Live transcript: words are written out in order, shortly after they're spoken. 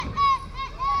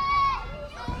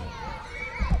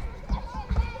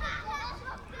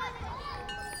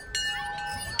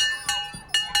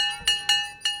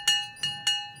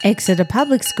Exeter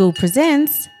Public School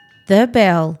presents The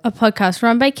Bell, a podcast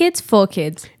run by kids for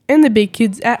kids. And the big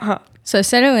kids at heart. So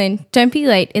settle in, don't be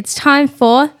late. It's time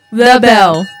for The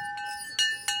Bell.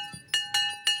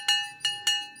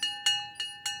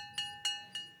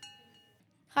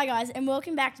 Hi guys, and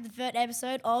welcome back to the third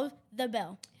episode of The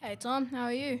Bell. Hey Tom, how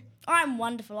are you? I'm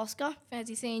wonderful, Oscar.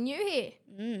 Fancy seeing you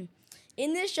here.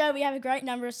 In this show, we have a great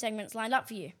number of segments lined up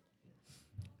for you.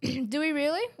 Do we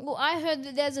really? Well, I heard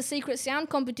that there's a secret sound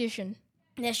competition.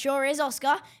 There sure is,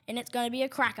 Oscar, and it's going to be a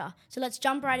cracker. So let's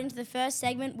jump right into the first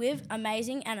segment with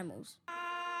Amazing Animals.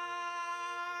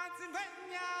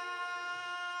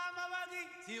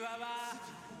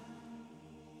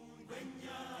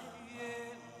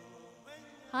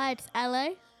 Hi, it's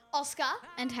Ale, Oscar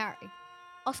and Harry.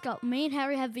 Oscar. Me and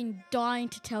Harry have been dying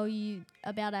to tell you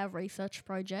about our research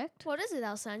project. What is it,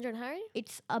 Alessandra and Harry?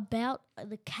 It's about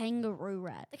the kangaroo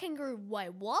rat. The kangaroo.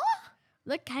 Wait, what?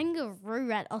 The kangaroo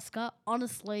rat, Oscar.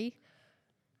 Honestly,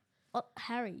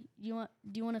 Harry, do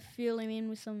you want to fill him in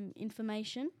with some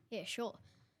information? Yeah, sure.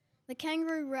 The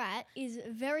kangaroo rat is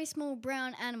a very small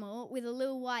brown animal with a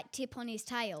little white tip on his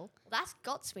tail. That's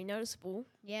got to be noticeable.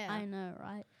 Yeah. I know,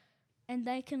 right? And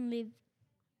they can live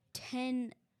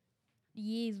 10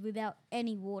 years without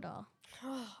any water.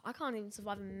 Oh, I can't even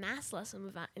survive a maths lesson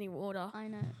without any water. I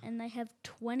know. And they have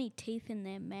 20 teeth in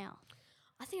their mouth.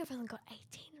 I think I've only got 18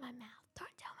 in my mouth. Don't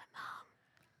tell my mum.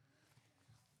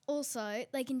 Also,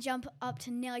 they can jump up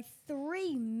to nearly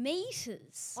 3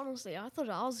 meters. Honestly, I thought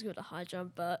I was good at high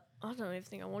jump, but I don't even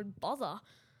think I want to bother.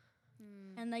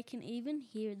 And they can even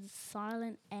hear the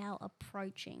silent owl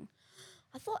approaching.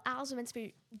 I thought owls were meant to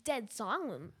be dead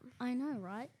silent. I know,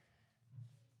 right?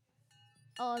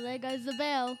 Oh, there goes the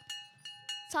bell.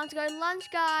 Time to go to lunch,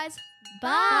 guys.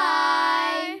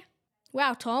 Bye.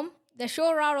 Wow, Tom, there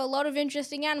sure are a lot of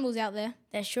interesting animals out there.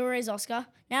 There sure is, Oscar.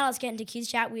 Now let's get into Kids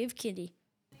Chat with Kitty.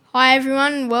 Hi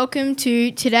everyone, and welcome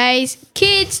to today's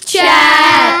Kids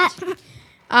Chat.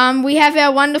 We have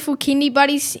our wonderful kindy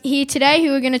buddies here today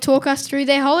who are going to talk us through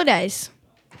their holidays.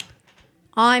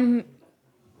 I'm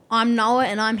Noah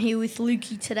and I'm here with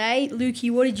Lukey today. Lukey,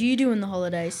 what did you do in the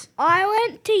holidays? I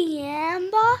went to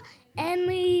Yamba and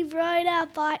we rode our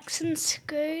bikes and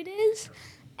scooters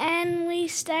and we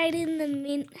stayed in the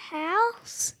Mint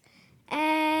House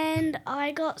and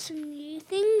I got some new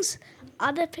things.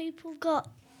 Other people got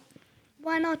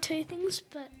 1 or 2 things,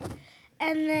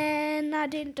 and then I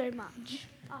didn't do much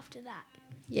after that.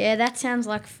 Yeah, that sounds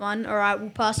like fun. All right, we'll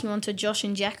pass you on to Josh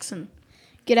and Jackson.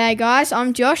 G'day guys,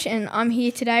 I'm Josh and I'm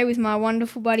here today with my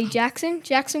wonderful buddy Jackson.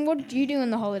 Jackson, what did you do in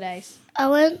the holidays? I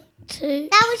went to...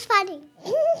 That was funny.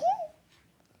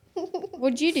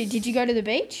 What did you do? Did you go to the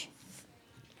beach?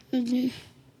 Mhm.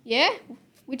 Yeah?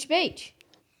 Which beach?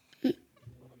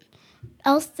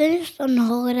 I was finished on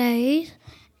holidays,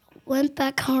 went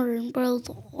back home, but it was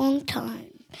a long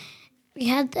time. We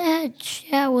had to have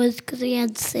showers because we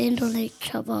had sand on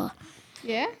each other.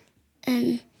 Yeah?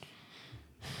 And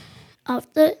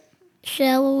after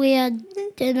shower, we had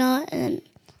dinner and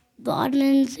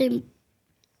vitamins and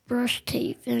brush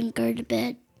teeth and go to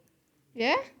bed.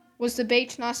 Yeah? Was the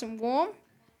beach nice and warm?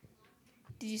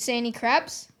 Did you see any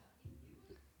crabs?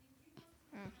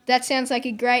 That sounds like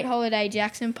a great holiday,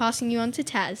 Jackson. Passing you on to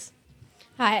Taz.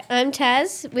 Hi, I'm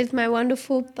Taz with my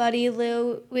wonderful buddy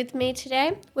Lil with me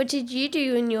today. What did you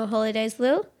do in your holidays,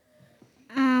 Lil?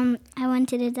 I went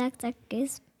to the Duck Duck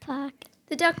Goose Park.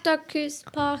 The Duck Duck Goose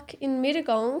Park in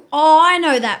Mittagong. Oh, I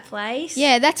know that place.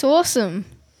 Yeah, that's awesome.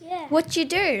 Yeah. What'd you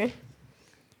do?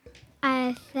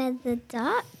 I fed the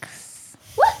ducks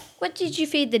What did you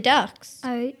feed the ducks?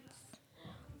 oats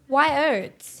Why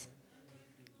oats?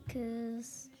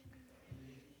 because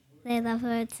they love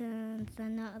oats and they're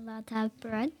not allowed to have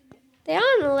bread. They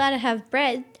aren't allowed to have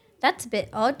bread. That's a bit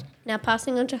odd. Now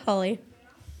passing on to Holly.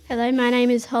 Hello, my name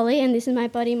is Holly and this is my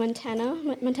buddy Montana.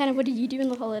 Montana, what did you do in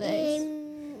the holidays?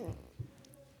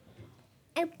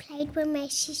 I played with my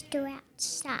sister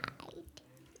outside.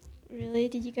 Really?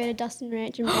 Did you go to Dustin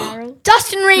Ranch and Barrel?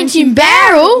 Dustin Ranch in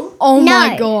Barrel? Oh No.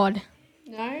 my God.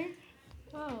 No?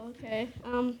 Oh, okay.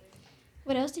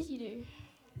 What else did you do?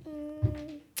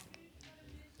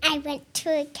 I went to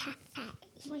a cafe.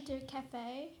 Went to a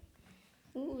cafe.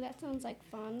 Ooh, that sounds like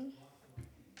fun.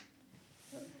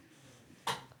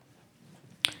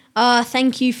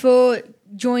 Thank you for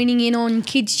joining in on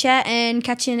Kids Chat and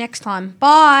catch you next time.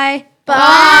 Bye.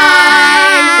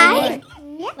 Bye.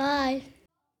 Bye.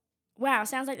 Wow,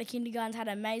 sounds like the kindergartens had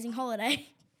an amazing holiday.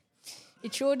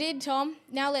 It sure did, Tom.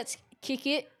 Now let's kick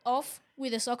it off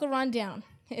with a soccer rundown.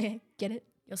 Get it?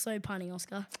 You're so punny,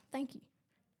 Oscar. Thank you.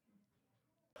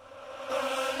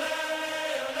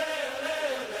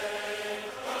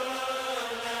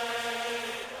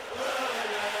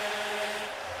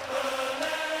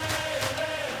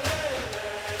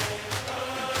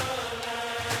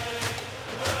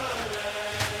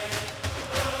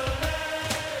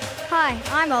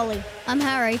 Hi, I'm Ollie. I'm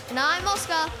Harry. And I'm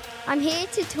Oscar. I'm here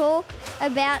to talk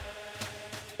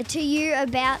to you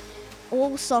about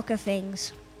all soccer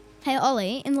things. Hey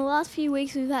Ollie, in the last few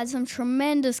weeks we've had some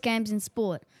tremendous games in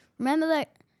sport. Remember that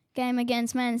game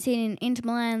against Man City and Inter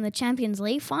Milan in the Champions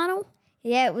League final?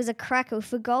 Yeah, it was a cracker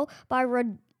with a goal by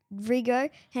Rodrigo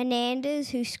Hernandez,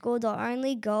 who scored the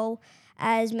only goal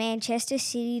as Manchester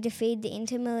City defeated the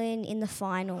Inter Milan in the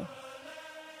final.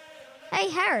 Hey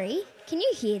Harry, can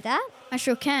you hear that? I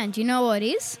sure can. Do you know what it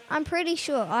is? I'm pretty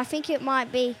sure. I think it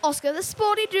might be Oscar the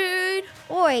sporty dude.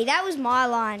 Oi, that was my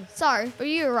line. Sorry, but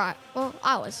you were right. Well,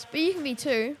 I was, but you can be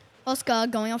too. Oscar,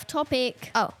 going off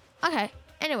topic. Oh, okay.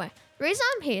 Anyway, the reason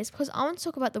I'm here is because I want to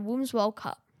talk about the Women's World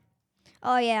Cup.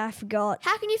 Oh yeah, I forgot.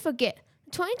 How can you forget?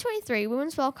 The 2023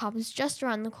 Women's World Cup is just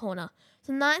around the corner. It's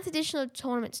the 9th edition of the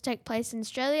tournament to take place in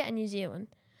Australia and New Zealand.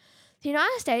 The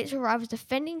United States arrive as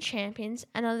defending champions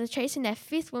and are chasing their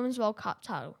 5th Women's World Cup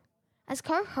title. As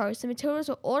co-hosts, the Matildas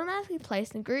were automatically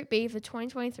placed in Group B for the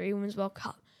 2023 Women's World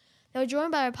Cup. They were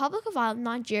joined by the Republic of Ireland,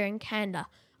 Nigeria and Canada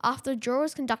after the draw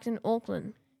was conducted in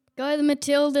Auckland. Go the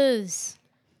Matildas!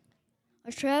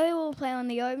 Australia will play on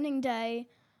the opening day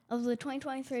of the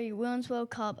 2023 Women's World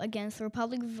Cup against the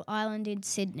Republic of Ireland in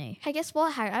Sydney. Hey, guess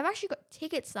what, Harry? I've actually got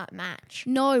tickets to that match.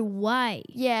 No way!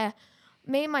 Yeah,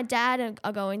 me and my dad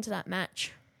are going to that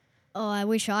match. Oh, I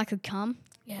wish I could come.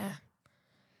 Yeah.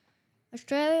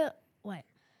 The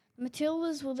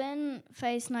Matildas will then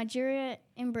face Nigeria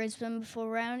in Brisbane before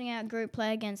rounding out group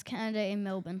play against Canada in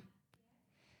Melbourne.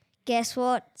 Guess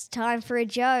what? It's time for a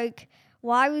joke.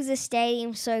 Why was the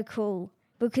stadium so cool?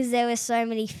 Because there were so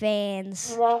many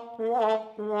fans.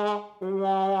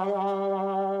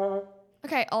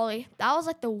 Okay, Ollie, that was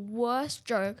like the worst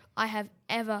joke I have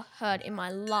ever heard in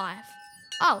my life.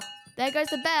 Oh, there goes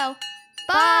the bell.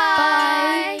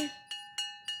 Bye!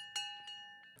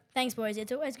 Thanks, boys.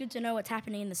 It's always good to know what's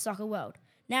happening in the soccer world.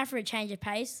 Now for a change of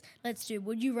pace, let's do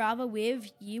Would You Rather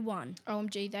with Year 1.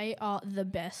 OMG, they are the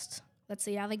best. Let's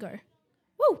see how they go.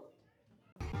 Woo!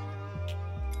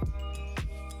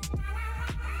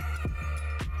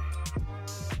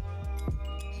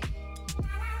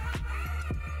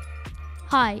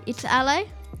 Hi, it's Ale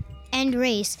And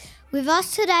Reese. With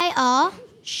us today are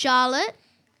Charlotte,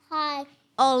 Hi.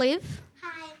 Olive,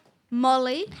 Hi.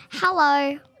 Molly,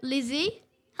 Hello. Lizzie,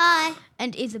 Hi.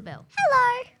 and Isabel.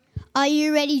 Hello. Are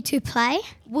you ready to play?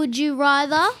 Would you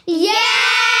rather? Yes!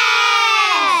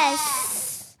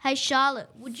 Hey Charlotte,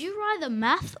 would you rather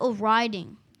math or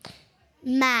writing?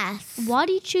 Math. Why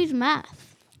do you choose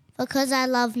math? Because I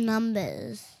love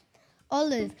numbers.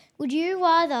 Olive, would you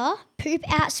rather poop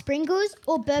out sprinkles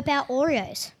or burp out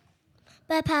Oreos?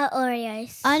 Burp out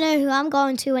Oreos. I know who I'm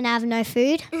going to when I have no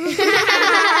food.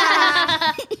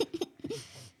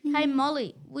 Hey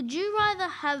Molly, would you rather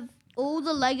have all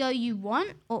the Lego you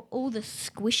want or all the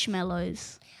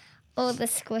Squishmallows? All the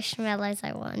squishmallows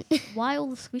I want. Why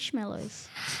all the Squishmallows?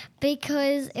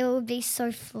 Because it will be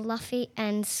so fluffy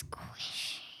and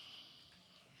squishy.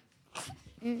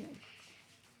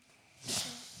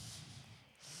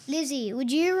 Lizzie,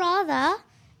 would you rather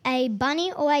a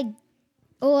bunny or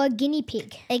a guinea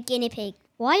pig? A guinea pig.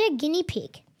 Why a guinea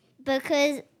pig?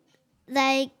 Because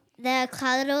they're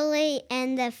cuddly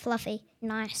and they're fluffy.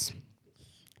 Nice.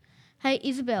 Hey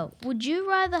Isabel, would you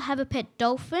rather have a pet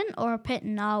dolphin or a pet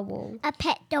narwhal? A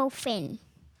pet dolphin.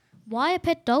 Why a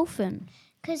pet dolphin?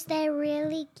 Because they're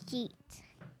really cute.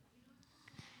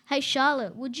 Hey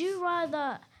Charlotte, would you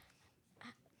rather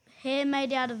hair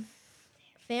made out of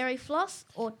fairy floss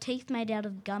or teeth made out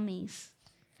of gummies?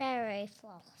 Fairy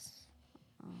floss.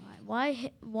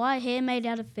 Alright, why hair made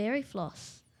out of fairy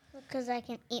floss? Because I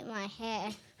can eat my hair.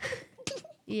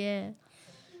 Yeah.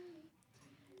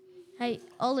 Hey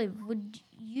Olive, would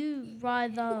you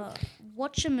rather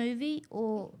watch a movie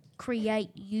or create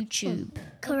YouTube?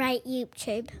 Create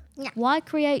YouTube. Yeah. Why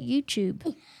create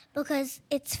YouTube? Because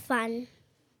it's fun.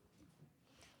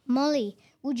 Molly,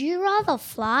 would you rather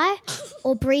fly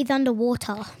or breathe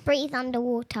underwater? Breathe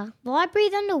underwater. Why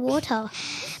breathe underwater?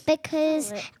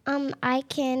 Because I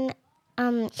can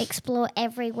explore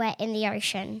everywhere in the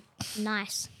ocean.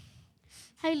 Nice.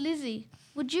 Hey Lizzie,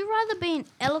 would you rather be an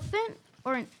elephant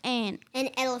or an ant?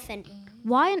 An elephant.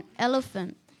 Why an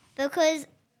elephant? Because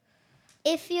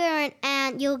if you're an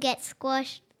ant, you'll get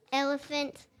squashed.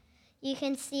 Elephants, you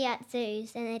can see at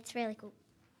zoos, and it's really cool.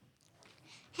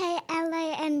 Hey,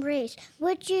 LA and Reese,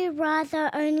 would you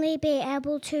rather only be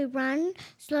able to run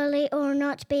slowly or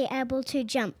not be able to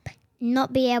jump?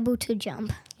 Not be able to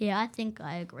jump. Yeah, I think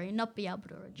I agree. Not be able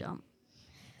to jump.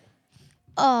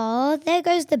 Oh, there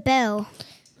goes the bell.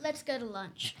 Let's go to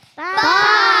lunch. Bye.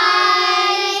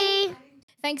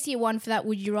 Thanks, Year 1, for that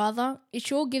Would You Rather. It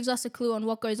sure gives us a clue on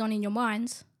what goes on in your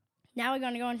minds. Now we're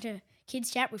going to go into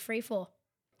Kids Chat with 3-4.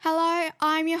 Hello,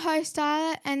 I'm your host,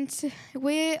 Tyler, and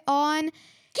we're on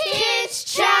Kids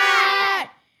Chat!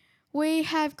 We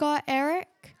have got Eric.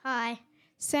 Hi.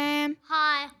 Sam.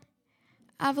 Hi.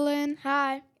 Evelyn.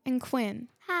 Hi. And Quinn.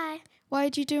 Hi. What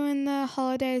did you do in the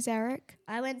holidays, Eric?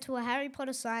 I went to a Harry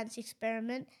Potter science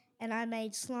experiment and I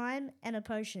made slime and a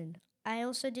potion. I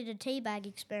also did a tea bag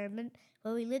experiment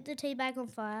where we lit the tea bag on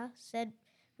fire, said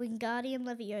Wingardium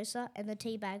Leviosa, and the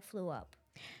tea bag flew up.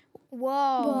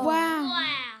 Whoa. Wow.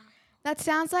 That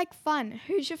sounds like fun.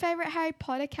 Who's your favourite Harry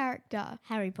Potter character?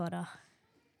 Harry Potter.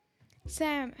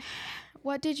 Sam,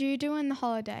 what did you do in the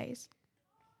holidays?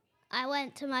 I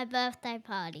went to my birthday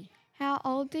party. How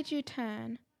old did you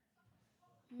turn?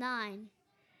 9.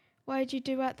 What did you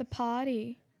do at the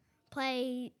party?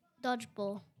 Play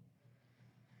dodgeball.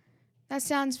 That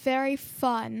sounds very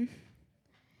fun.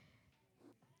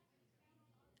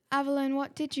 Evelyn,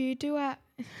 what did you do in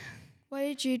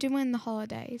the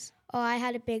holidays? Oh, I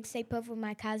had a big sleepover with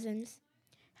my cousins.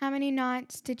 How many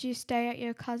nights did you stay at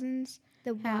your cousin's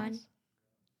The house? one.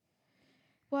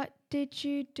 What did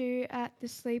you do at the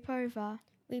sleepover?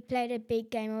 We played a big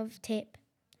game of tip.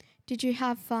 Did you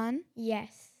have fun?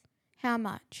 Yes, How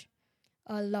much?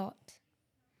 a lot.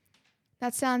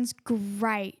 That sounds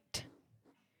great.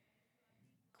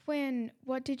 Quinn,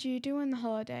 what did you do in the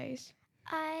holidays?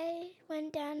 I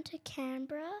went down to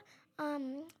Canberra.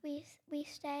 We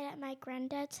stayed at my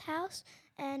granddad's house,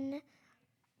 and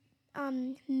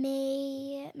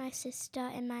me, my sister,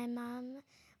 and my mum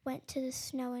went to the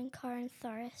Snow and Corrin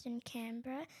Forest in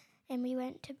Canberra, and we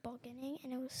went tobogganing,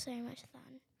 and it was so much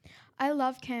fun. I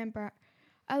love Canberra.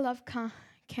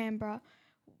 Canberra.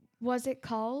 Was it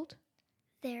cold?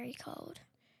 Very cold.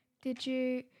 Did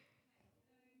you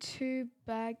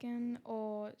toboggan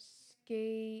or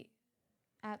ski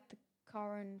at the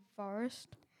Corrin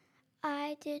Forest?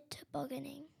 I did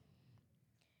tobogganing.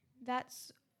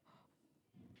 That's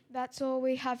all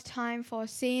we have time for.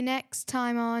 See you next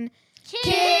time on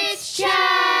Kids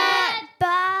Chat! Bye!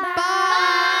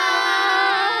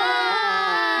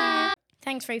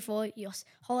 Thanks, 3-4. Your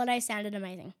holiday sounded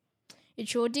amazing. It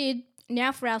sure did.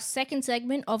 Now for our second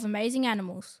segment of Amazing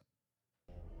Animals.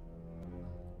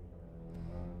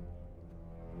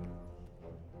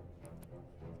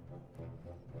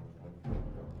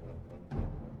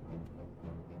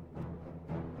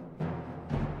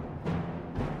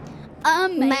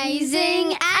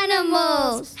 Amazing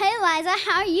animals! Hey Liza,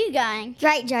 how are you going?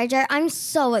 Great, Jojo. I'm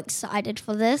so excited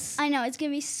for this. I know, it's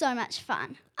going to be so much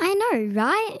fun. I know,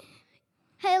 right?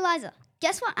 Hey Liza,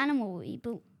 guess what animal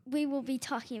we will be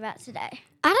talking about today?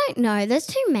 I don't know. There's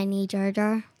too many,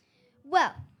 Jojo.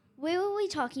 Well, we will be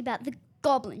talking about the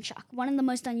goblin shark, one of the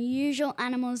most unusual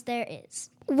animals there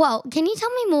is. Well, can you tell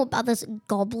me more about this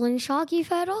goblin shark you've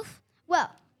heard of?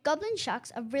 Well, goblin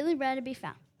sharks are really rare to be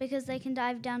found because they can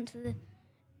dive down to the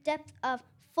depth of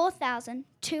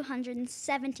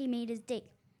 4,270 meters deep.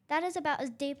 That is about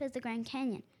as deep as the Grand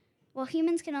Canyon, while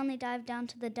humans can only dive down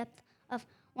to the depth of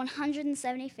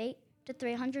 170 feet to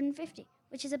 350,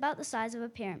 which is about the size of a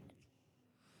pyramid.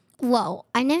 Whoa,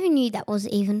 I never knew that was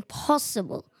even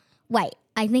possible. Wait,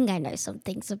 I think I know some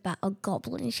things about a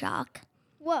goblin shark.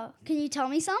 Whoa, can you tell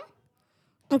me some?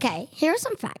 Okay, here are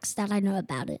some facts that I know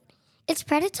about it. Its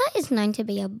predator is known to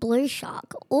be a blue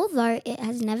shark, although it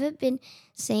has never been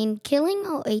seen killing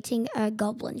or eating a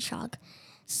goblin shark.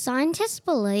 Scientists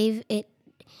believe it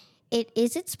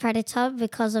is its predator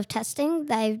because of testing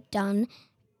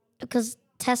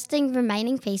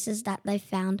remaining pieces that they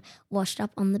found washed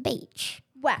up on the beach.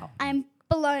 Wow, I'm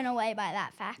blown away by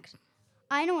that fact.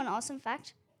 I know an awesome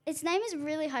fact. Its name is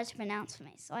really hard to pronounce for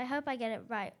me, so I hope I get it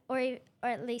right, or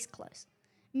at least close.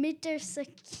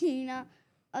 Mitsakina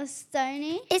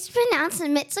Ostoni. It's pronounced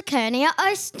Mitsukonia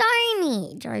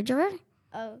Ostoni, Jojo.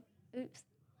 Oh, oops.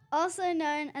 Also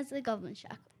known as the goblin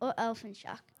shark or elephant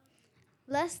shark.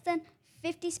 Less than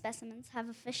 50 specimens have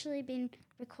officially been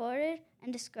recorded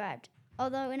and described,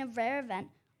 although in a rare event,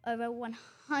 over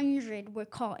 100 were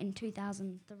caught in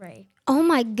 2003. Oh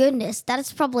my goodness, that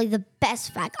is probably the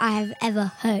best fact I have ever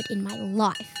heard in my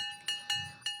life.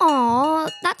 Aw,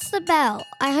 that's the bell.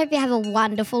 I hope you have a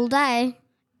wonderful day.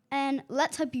 And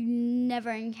let's hope you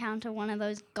never encounter one of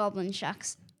those goblin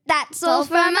sharks. That's all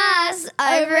from us.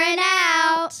 Over and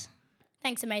out.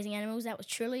 Thanks, Amazing Animals. That was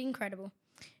truly incredible.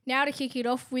 Now to kick it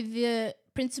off with the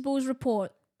principal's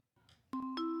report.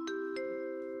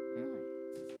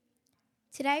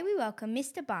 Today we welcome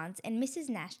Mr. Barnes and Mrs.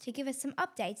 Nash to give us some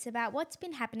updates about what's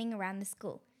been happening around the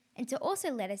school and to also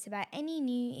let us about any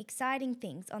new exciting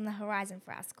things on the horizon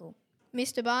for our school.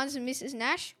 Mr. Barnes and Mrs.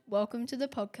 Nash, welcome to the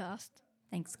podcast.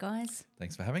 Thanks, guys.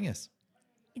 Thanks for having us.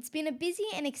 It's been a busy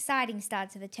and exciting start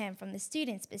to the term from the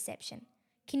students' perception.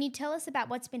 Can you tell us about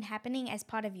what's been happening as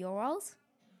part of your roles?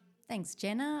 Thanks,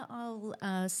 Jenna.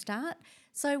 I'll start.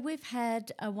 So we've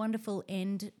had a wonderful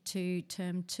end to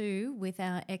Term 2 with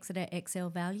our Exeter Excel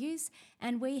values,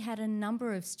 and we had a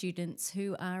number of students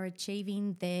who are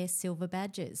achieving their silver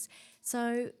badges.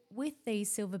 So with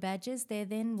these silver badges, they're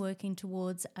then working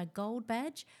towards a gold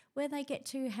badge where they get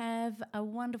to have a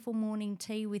wonderful morning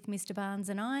tea with Mr. Barnes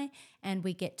and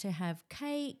we get to have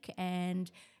cake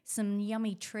and some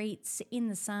yummy treats in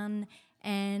the sun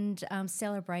and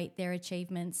celebrate their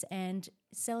achievements and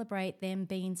celebrate them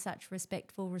being such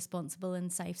respectful, responsible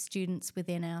and safe students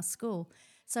within our school.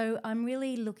 So I'm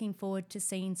really looking forward to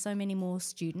seeing so many more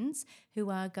students who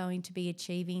are going to be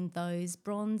achieving those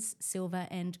bronze, silver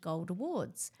and gold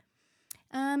awards.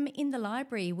 In the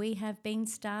library, we have been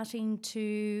starting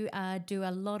to do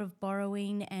a lot of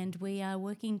borrowing and we are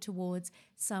working towards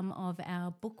some of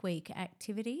our Book Week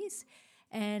activities.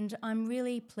 And I'm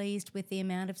really pleased with the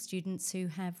amount of students who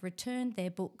have returned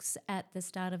their books at the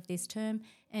start of this term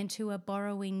and who are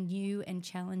borrowing new and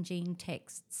challenging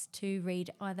texts to read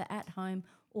either at home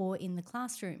or in the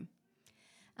classroom.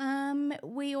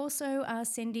 We also are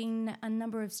sending a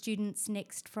number of students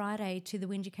next Friday to the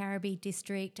Wingecarribee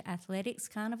District Athletics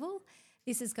Carnival.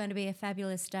 This is going to be a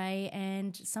fabulous day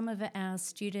and some of our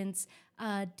students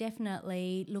are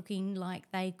definitely looking like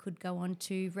they could go on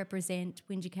to represent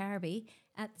Wingecarribee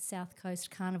at the South Coast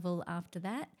Carnival after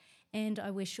that. And I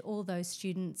wish all those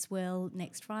students well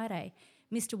next Friday.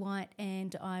 Mr. White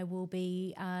and I will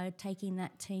be taking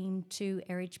that team to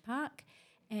Erridge Park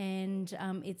and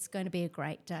it's going to be a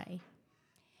great day.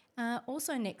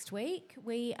 Also next week,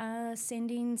 we are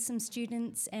sending some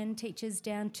students and teachers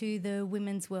down to the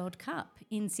Women's World Cup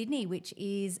in Sydney, which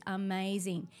is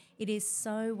amazing. It is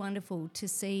so wonderful to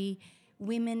see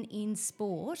women in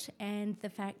sport and the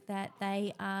fact that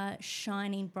they are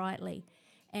shining brightly.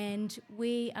 And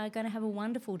we are going to have a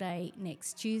wonderful day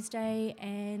next Tuesday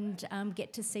and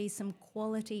get to see some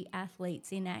quality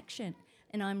athletes in action.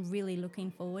 And I'm really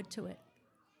looking forward to it.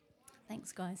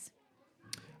 Thanks, guys.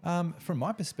 From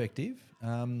my perspective,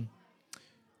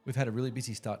 we've had a really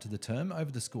busy start to the term.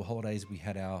 Over the school holidays, we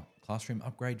had our classroom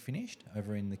upgrade finished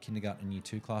over in the kindergarten and year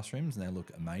 2 classrooms, and they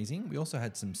look amazing. We also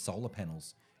had some solar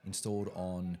panels installed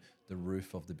on the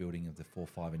roof of the building of the 4,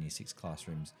 5 and year 6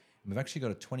 classrooms. And we've actually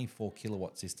got a 24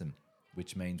 kilowatt system,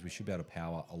 which means we should be able to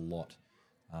power a lot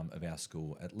of our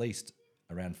school, at least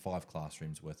around 5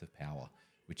 classrooms worth of power,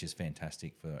 which is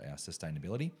fantastic for our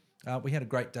sustainability. We had a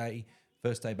great day.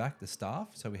 First day back, the staff.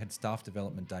 So we had Staff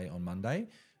Development Day on Monday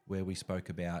where we spoke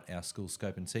about our school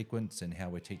scope and sequence and how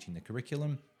we're teaching the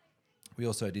curriculum. We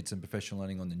also did some professional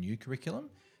learning on the new curriculum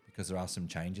because there are some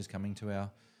changes coming to our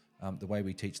the way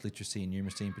we teach literacy and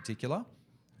numeracy in particular.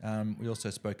 We also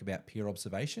spoke about peer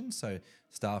observation, so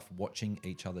staff watching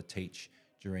each other teach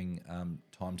during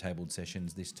timetabled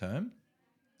sessions this term,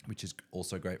 which is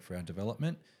also great for our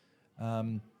development.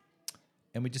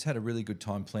 And we just had a really good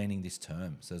time planning this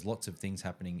term. So there's lots of things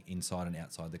happening inside and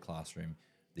outside the classroom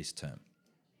this term.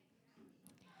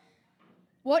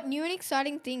 What new and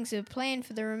exciting things are planned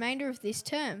for the remainder of this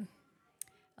term?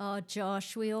 Oh,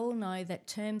 Josh, we all know that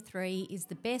Term 3 is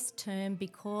the best term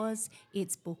because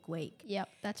it's Book Week. Yep,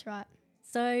 that's right.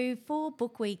 So for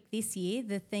Book Week this year,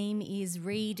 the theme is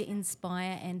Read,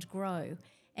 Inspire and Grow.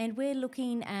 And we're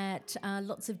looking at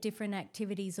lots of different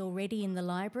activities already in the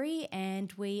library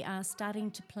and we are starting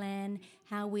to plan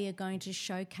how we are going to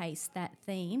showcase that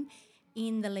theme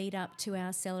in the lead up to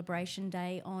our celebration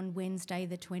day on Wednesday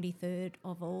the 23rd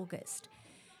of August.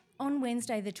 On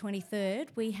Wednesday the 23rd,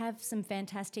 we have some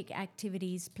fantastic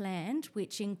activities planned,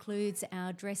 which includes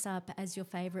our Dress Up as Your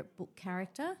Favourite Book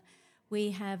Character.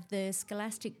 We have the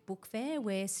Scholastic Book Fair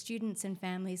where students and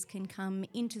families can come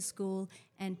into school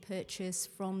and purchase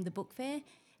from the book fair.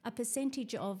 A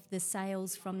percentage of the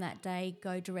sales from that day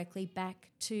go directly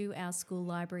back to our school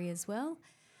library as well.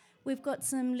 We've got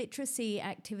some literacy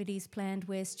activities planned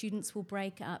where students will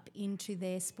break up into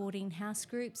their sporting house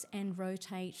groups and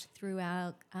rotate through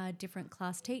our different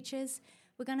class teachers.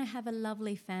 We're going to have a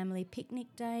lovely family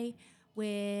picnic day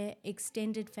where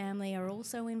extended family are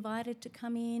also invited to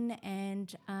come in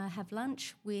and have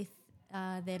lunch with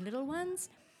their little ones.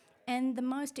 And the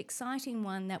most exciting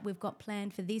one that we've got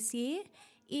planned for this year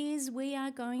is we are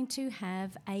going to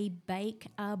have a Bake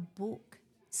a Book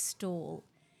stall.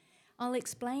 I'll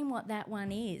explain what that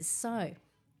one is. So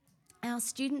our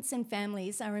students and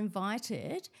families are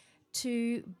invited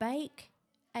to bake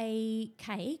a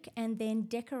cake and then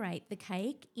decorate the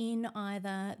cake in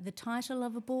either the title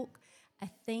of a book, a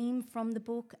theme from the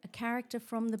book, a character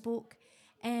from the book,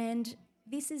 and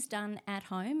this is done at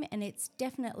home, and it's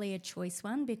definitely a choice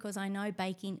one because I know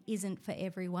baking isn't for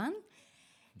everyone.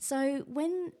 So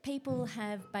when people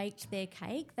have baked their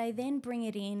cake, they then bring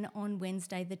it in on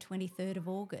Wednesday the 23rd of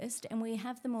August, and we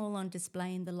have them all on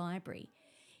display in the library.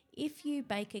 If you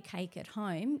bake a cake at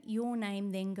home, your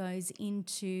name then goes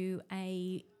into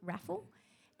a raffle,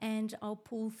 and I'll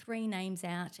pull 3 names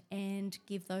out and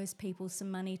give those people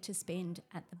some money to spend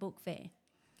at the book fair.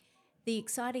 The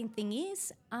exciting thing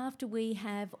is, after we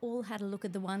have all had a look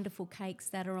at the wonderful cakes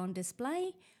that are on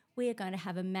display, we are going to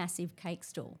have a massive cake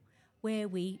stall where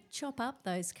we chop up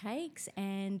those cakes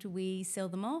and we sell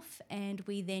them off, and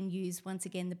we then use once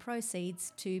again the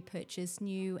proceeds to purchase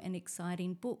new and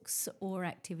exciting books or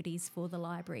activities for the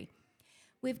library.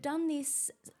 We've done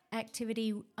this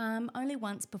activity only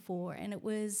once before, and it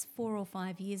was 4 or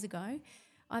 5 years ago.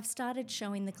 I've started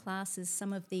showing the classes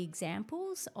some of the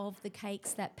examples of the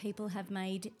cakes that people have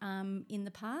made in the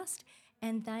past,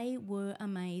 and they were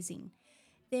amazing.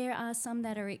 There are some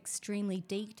that are extremely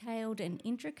detailed and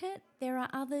intricate. There are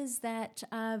others that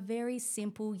are very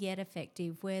simple yet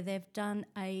effective, where they've done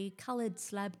a coloured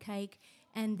slab cake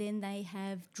and then they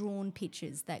have drawn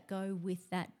pictures that go with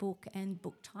that book and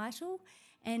book title.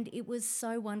 And it was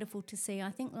so wonderful to see.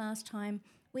 I think last time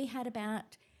we had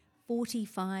about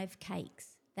 45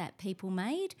 cakes that people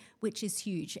made, which is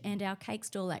huge. And our cake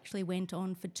stall actually went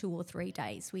on for 2 or 3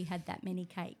 days. We had that many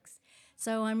cakes.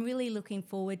 So I'm really looking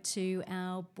forward to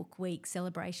our Book Week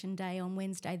celebration day on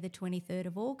Wednesday the 23rd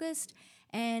of August,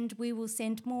 and we will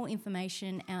send more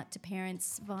information out to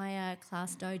parents via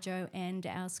Class Dojo and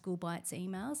our School Bites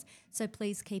emails, so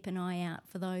please keep an eye out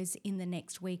for those in the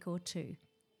next week or 2.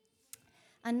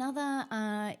 Another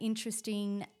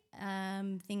interesting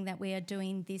thing that we are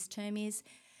doing this term is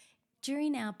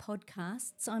during our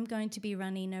podcasts, I'm going to be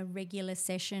running a regular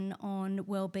session on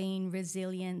wellbeing,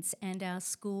 resilience, and our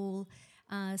school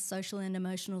social and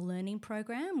emotional learning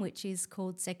program, which is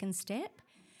called Second Step.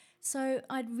 So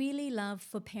I'd really love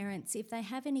for parents, if they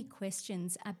have any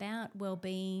questions about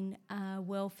wellbeing,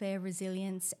 welfare,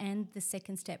 resilience, and the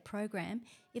Second Step program,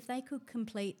 if they could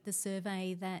complete the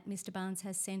survey that Mr. Barnes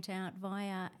has sent out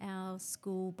via our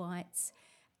School Bites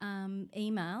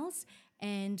emails,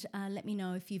 and let me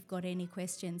know if you've got any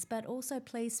questions. But also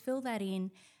please fill that in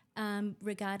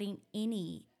regarding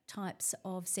any types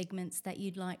of segments that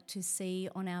you'd like to see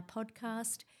on our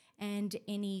podcast and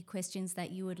any questions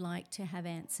that you would like to have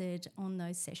answered on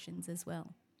those sessions as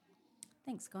well.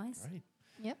 Thanks, guys. Great.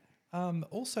 Yep.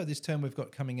 Also this term we've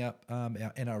got coming up our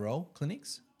NRL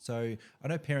clinics. So I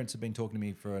know parents have been talking to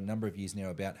me for a number of years now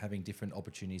about having different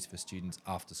opportunities for students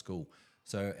after school.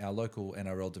 So our local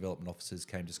NRL development officers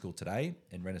came to school today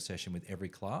and ran a session with every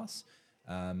class.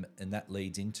 And that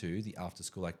leads into the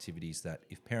after-school activities that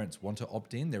if parents want to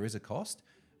opt in, there is a cost.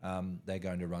 They're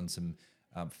going to run some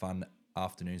fun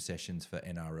afternoon sessions for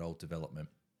NRL development.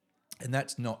 And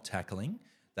that's not tackling.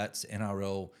 That's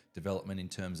NRL development in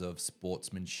terms of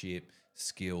sportsmanship,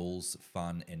 skills,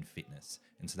 fun and fitness.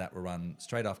 And so that will run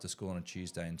straight after school on a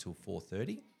Tuesday until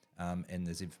 4:30. And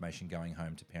there's information going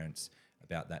home to parents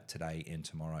about that today and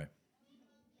tomorrow.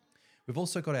 We've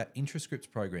also got our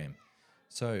IntraScripts program.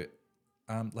 So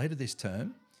later this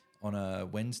term, on a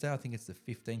Wednesday, I think it's the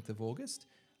 15th of August,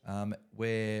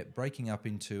 we're breaking up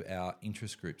into our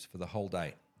interest groups for the whole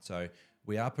day. So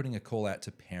we are putting a call out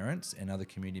to parents and other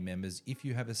community members. If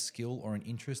you have a skill or an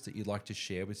interest that you'd like to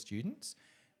share with students,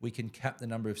 we can cap the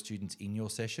number of students in your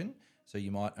session. So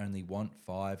you might only want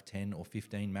 5, 10 or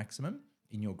 15 maximum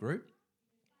in your group.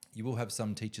 You will have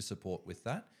some teacher support with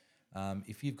that.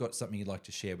 If you've got something you'd like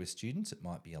to share with students, it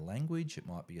might be a language, it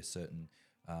might be a certain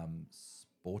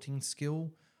sporting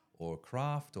skill or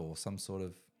craft or some sort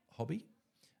of hobby,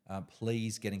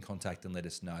 please get in contact and let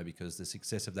us know, because the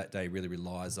success of that day really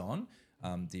relies on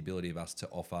the ability of us to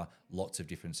offer lots of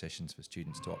different sessions for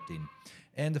students to opt in.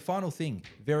 And the final thing,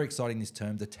 very exciting this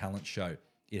term, the talent show.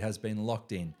 It has been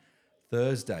locked in.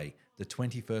 Thursday, the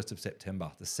 21st of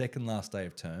September, the second last day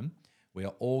of term, we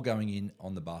are all going in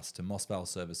on the bus to Mossvale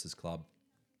Services Club,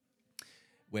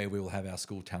 where we will have our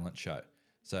school talent show.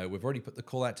 So we've already put the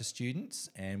call out to students,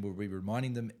 and we'll be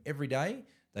reminding them every day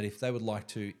that if they would like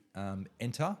to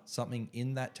enter something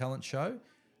in that talent show,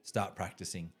 start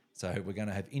practicing. So we're going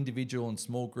to have individual and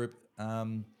small group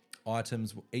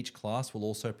items. Each class will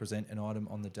also present an item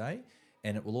on the day,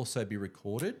 and it will also be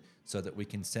recorded so that we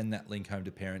can send that link home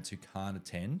to parents who can't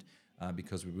attend,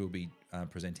 because we will be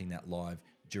presenting that live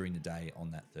during the day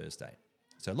on that Thursday.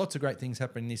 So lots of great things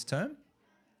happening this term.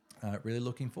 Really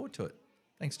looking forward to it.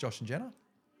 Thanks, Josh and Jenna.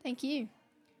 Thank you.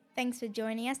 Thanks for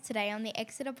joining us today on the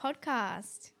Exeter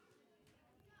podcast.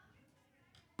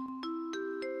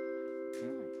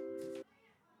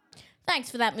 Thanks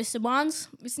for that, Mr. Barnes.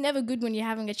 It's never good when you're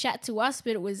having a chat to us,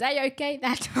 but it was A-okay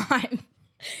that time.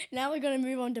 Now we're going to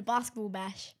move on to Basketball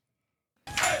Bash.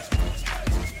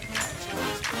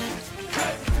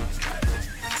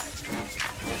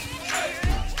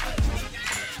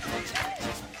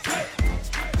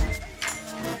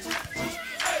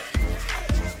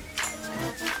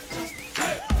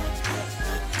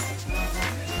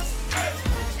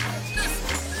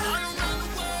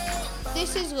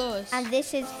 This is Lewis. And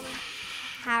this is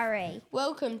Harry.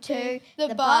 Welcome to the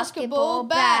the Basketball Basketball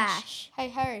Bash. Hey,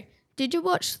 Harry, did you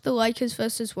watch the Lakers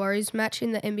versus Warriors match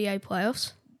in the NBA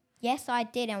playoffs? Yes, I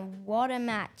did, and what a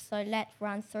match. So let's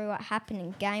run through what happened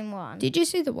in game 1. Did you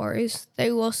see the Warriors?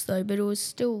 They lost though, but it was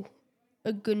still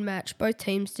a good match. Both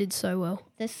teams did so well.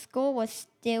 The score was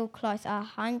still close,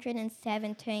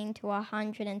 117 to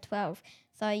 112.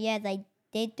 So yeah, they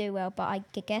did do well, but I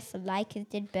guess the Lakers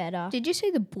did better. Did you see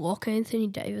the block Anthony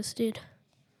Davis did?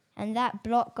 And that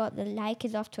block got the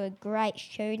Lakers off to a great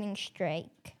shooting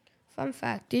streak. Fun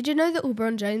fact, did you know that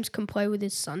LeBron James can play with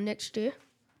his son next year?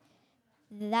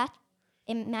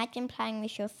 Imagine playing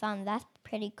with your son. That's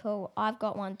pretty cool. I've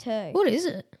got one too. What is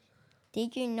it?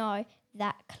 Did you know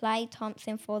that Klay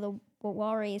Thompson for the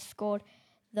Warriors scored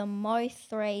the most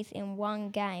threes in one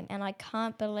game, and I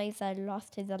can't believe they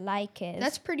lost to the Lakers.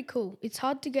 That's pretty cool. It's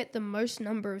hard to get the most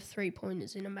number of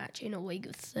three-pointers in a match in a league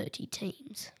of 30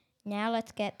 teams. Now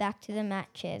let's get back to the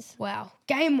matches. Wow.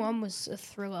 Game 1 was a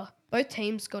thriller. Both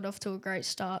teams got off to a great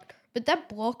start, but that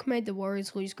block made the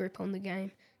Warriors lose grip on the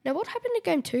game. Now, what happened to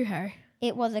game 2, Harry?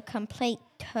 It was a complete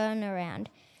turnaround.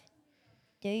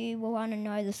 Do you want to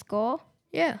know the score?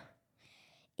 Yeah.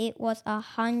 It was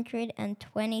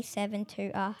 127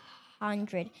 to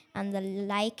 100, and the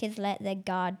Lakers let their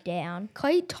guard down.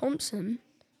 Klay Thompson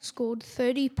scored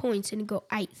 30 points and got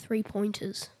 8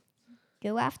 three-pointers.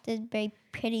 You have to be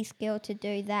pretty skilled to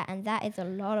do that, and that is a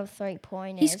lot of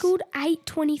three-pointers. He scored 8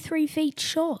 23-feet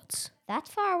shots.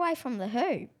 That's far away from the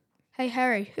hoop. Hey,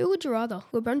 Harry, who would you rather,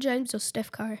 LeBron James or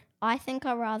Steph Curry? I think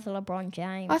I'd rather LeBron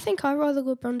James. I think I'd rather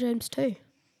LeBron James too.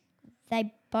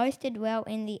 They both did well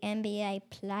in the NBA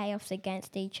playoffs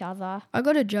against each other. I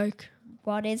got a joke.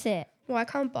 What is it? Why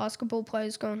can't basketball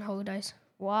players go on holidays?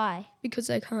 Why? Because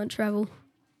they can't travel.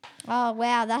 Oh,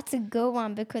 wow, that's a good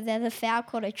one because there's a foul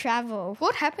call to travel.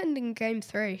 What happened in game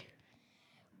 3?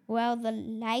 Well, the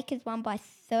Lakers won by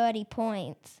 30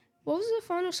 points. What was the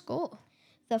final score?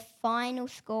 The final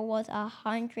score was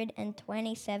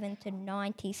 127 to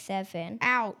 97.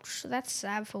 Ouch, that's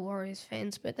sad for Warriors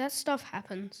fans, but that stuff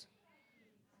happens.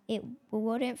 It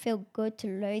wouldn't feel good to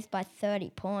lose by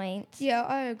 30 points. Yeah,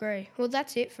 I agree. Well,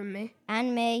 that's it from me.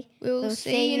 And me. We'll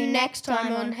see you next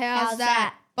time on How's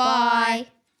That? Bye.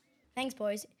 Thanks,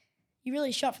 boys. You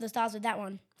really shot for the stars with that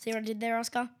one. See what I did there,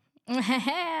 Oscar?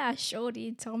 I sure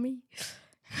did, Tommy.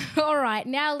 All right,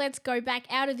 now let's go back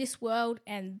out of this world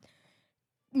and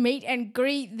meet and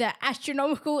greet the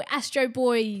astronomical Astro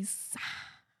Boys.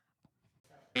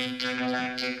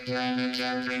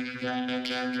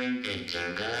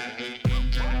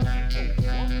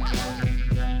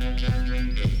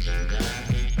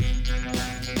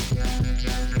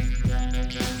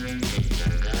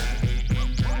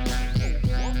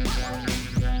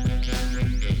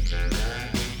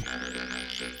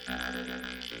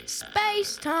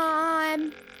 Space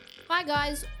time! Hi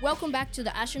guys, welcome back to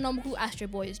the Astronomical Astro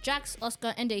Boys, Jax,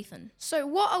 Oscar and Ethan. So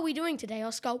what are we doing today,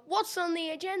 Oscar? What's on the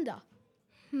agenda?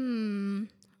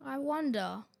 I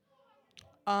wonder.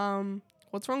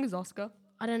 What's wrong with Oscar?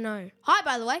 I don't know. Hi,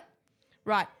 by the way.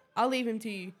 Right, I'll leave him to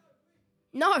you.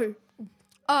 No.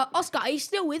 Oscar, are you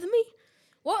still with me?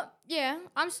 What? Yeah,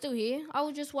 I'm still here. I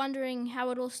was just wondering how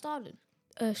it all started.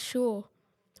 Sure.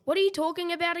 What are you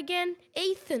talking about again?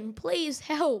 Ethan, please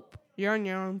help. You're on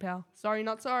your own, pal. Sorry,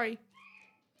 not sorry.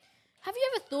 Have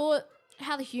you ever thought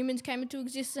how the humans came into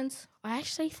existence? I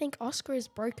actually think Oscar is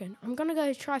broken. I'm going to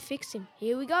go try fix him.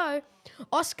 Here we go.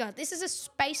 Oscar, this is a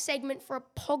space segment for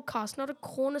a podcast, not a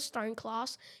cornerstone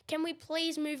class. Can we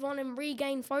please move on and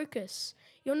regain focus?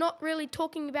 You're not really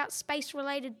talking about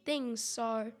space-related things,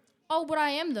 so... Oh, but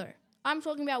I am, though. I'm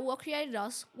talking about what created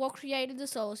us, what created the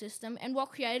solar system, and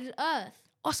what created Earth.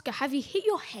 Oscar, have you hit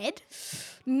your head?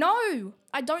 No,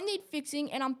 I don't need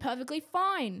fixing and I'm perfectly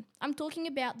fine. I'm talking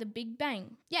about the Big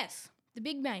Bang. Yes, the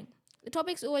Big Bang. The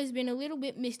topic's always been a little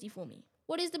bit misty for me.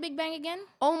 What is the Big Bang again?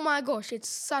 Oh my gosh, it's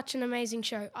such an amazing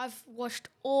show. I've watched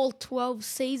all 12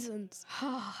 seasons.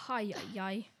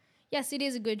 Yes, it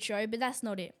is a good show, but that's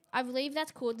not it. I believe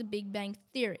that's called the Big Bang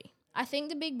Theory. I think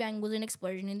the Big Bang was an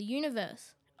explosion in the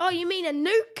universe. Oh, you mean a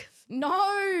nuke?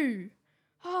 No!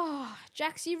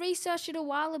 Jax, you researched it a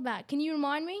while back. Can you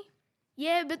remind me?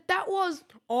 Yeah, but that was...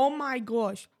 Oh my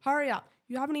gosh. Hurry up.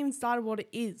 You haven't even started what it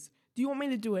is. Do you want me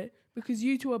to do it? Because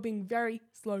you two are being very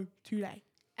slow today.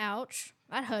 Ouch.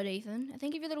 That hurt, Ethan. I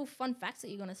think of your little fun facts that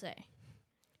you're going to say.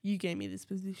 You gave me this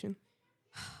position.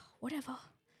 Whatever.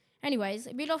 Anyways,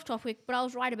 a bit off topic, but I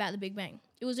was right about the Big Bang.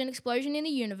 It was an explosion in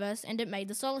the universe and it made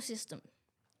the solar system.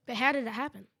 But how did it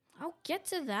happen? I'll get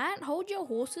to that. Hold your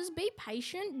horses. Be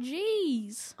patient.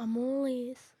 Jeez. I'm all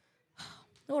ears.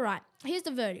 All right, here's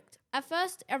the verdict. At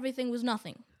first, everything was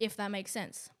nothing, if that makes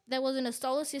sense. There wasn't a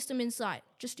solar system in sight,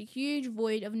 just a huge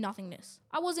void of nothingness.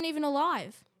 I wasn't even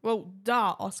alive. Well,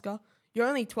 duh, Oscar. You're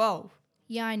only 12.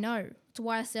 Yeah, I know. That's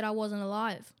why I said I wasn't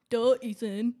alive. Duh,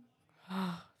 Ethan.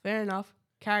 Fair enough.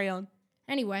 Carry on.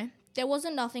 Anyway, there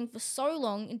wasn't nothing for so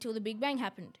long until the Big Bang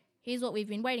happened. Here's what we've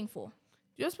been waiting for.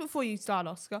 Just before you start,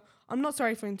 Oscar, I'm not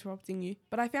sorry for interrupting you,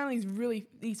 but I found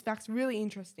these facts really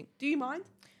interesting. Do you mind?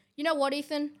 You know what,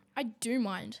 Ethan? I do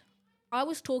mind. I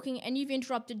was talking and you've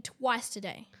interrupted twice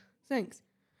today. Thanks.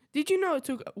 Did you know it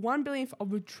took 1/billionth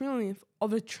of a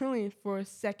trillionth for a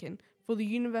second for the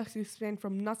universe to expand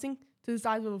from nothing to the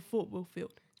size of a football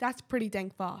field? That's pretty dang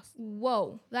fast.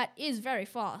 Whoa, that is very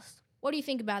fast. What do you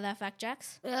think about that fact,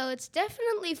 Jax? Well, it's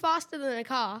definitely faster than a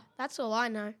car. That's all I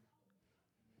know.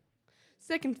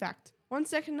 Second fact. 1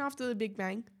 second after the Big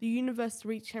Bang, the universe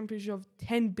reached temperature of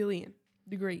 10 billion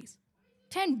degrees.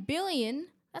 10 billion?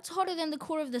 That's hotter than the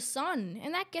core of the sun,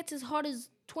 and that gets as hot as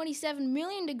 27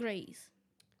 million degrees.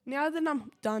 Now that I'm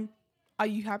done, are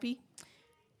you happy?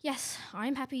 Yes,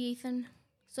 I'm happy, Ethan.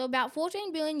 So about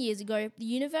 14 billion years ago, the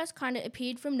universe kind of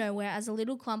appeared from nowhere as a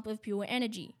little clump of pure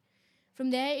energy.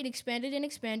 From there, it expanded and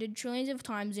expanded trillions of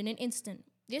times in an instant.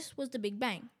 This was the Big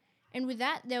Bang. And with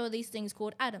that, there were these things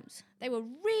called atoms. They were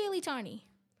really tiny.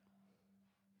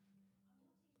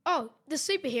 Oh, the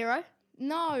superhero?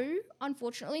 No,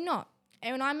 unfortunately not.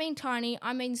 And when I mean tiny,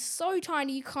 I mean so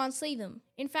tiny you can't see them.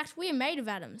 In fact, we are made of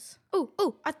atoms. Ooh,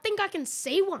 I think I can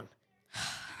see one.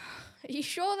 Are you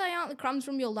sure they aren't the crumbs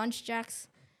from your lunch, Jax?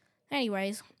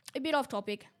 Anyways, a bit off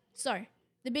topic. So,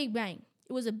 the Big Bang.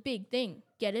 It was a big thing.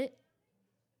 Get it?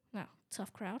 Well,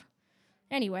 tough crowd.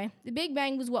 Anyway, the Big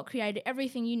Bang was what created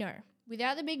everything you know.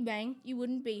 Without the Big Bang, you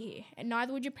wouldn't be here, and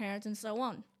neither would your parents and so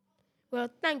on. Well,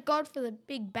 thank God for the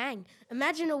Big Bang.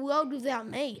 Imagine a world without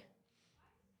me.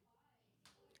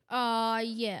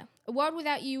 Yeah. A world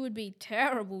without you would be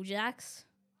terrible, Jax.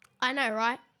 I know,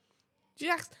 right?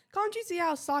 Jax, can't you see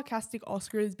how sarcastic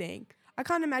Oscar is being? I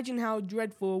can't imagine how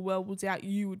dreadful a world without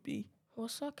you would be. Or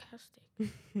sarcastic.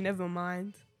 Never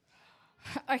mind.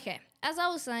 Okay, as I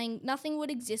was saying, nothing would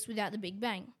exist without the Big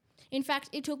Bang. In fact,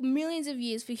 it took millions of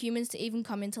years for humans to even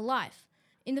come into life.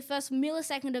 In the first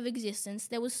millisecond of existence,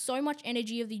 there was so much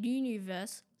energy of the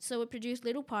universe, so it produced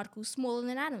little particles smaller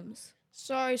than atoms.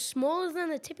 So smaller than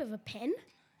the tip of a pen?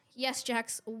 Yes,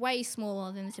 Jax, way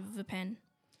smaller than the tip of a pen.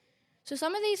 So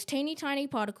some of these teeny tiny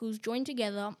particles joined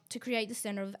together to create the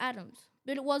center of atoms.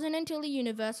 But it wasn't until the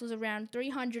universe was around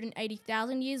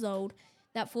 380,000 years old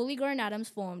that fully grown atoms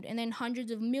formed, and then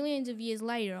hundreds of millions of years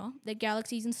later that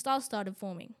galaxies and stars started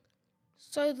forming.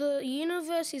 So the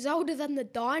universe is older than the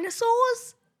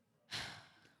dinosaurs?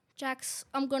 Jax,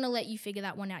 I'm gonna let you figure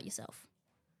that one out yourself.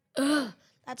 Ugh,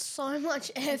 that's so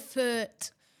much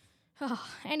effort.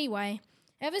 Anyway,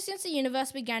 ever since the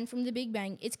universe began from the Big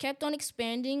Bang, it's kept on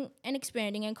expanding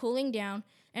and cooling down,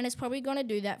 and it's probably gonna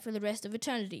do that for the rest of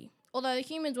eternity. Although the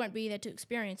humans won't be there to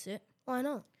experience it. Why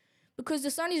not? Because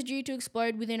the sun is due to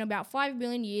explode within about 5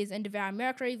 billion years and devour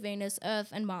Mercury, Venus, Earth,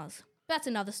 and Mars. That's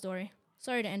another story.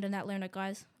 Sorry to end on that low note,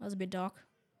 guys. That was a bit dark.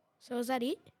 So is that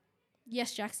it?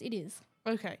 Yes, Jax, it is.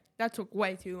 Okay, that took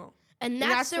way too long. And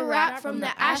that's a wrap from the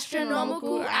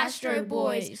Astronomical Astro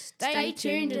Boys. Stay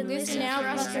tuned and listen out for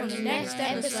us on the next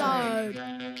episode.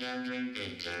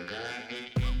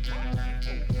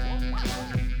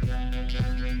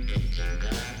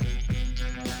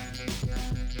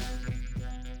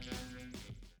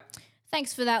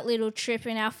 Thanks for that little trip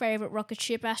in our favourite rocket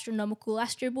ship, Astronomical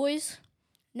Astro Boys.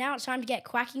 Now it's time to get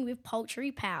quacking with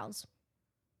Poultry Pals.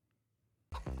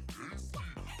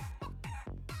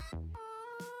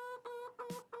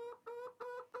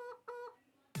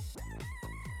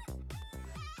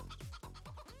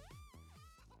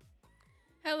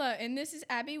 Hello, and this is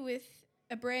Abby with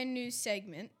a brand new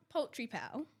segment, Poultry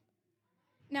Pal.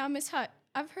 Now, Miss Hutt,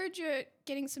 I've heard you're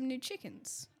getting some new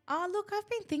chickens. Oh, look, I've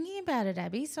been thinking about it,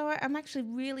 Abby. So I'm actually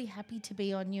really happy to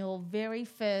be on your very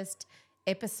first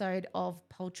episode of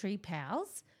Poultry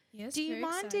Pals. Yes, Do you very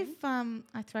mind exciting. if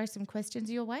I throw some questions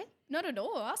your way? Not at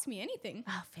all. Ask me anything.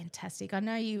 Oh, fantastic. I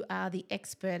know you are the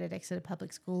expert at Exeter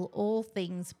Public School, all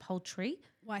things poultry.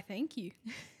 Why, thank you.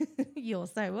 You're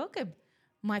so welcome.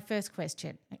 my first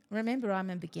question. Remember, I'm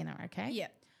a beginner, okay? Yeah.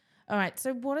 All right.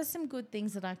 So, what are some good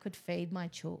things that I could feed my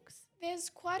chooks?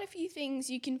 There's quite a few things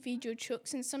you can feed your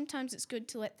chooks, and sometimes it's good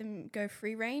to let them go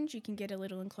free range. You can get a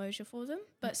little enclosure for them.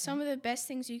 But some of the best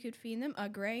things you could feed them are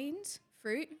grains,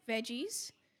 fruit,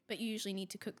 veggies, but you usually need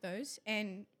to cook those,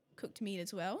 and cooked meat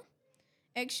as well.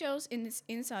 Eggshells in the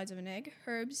insides of an egg,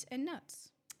 herbs, and nuts.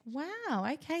 Wow.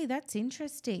 Okay. That's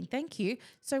interesting. Thank you.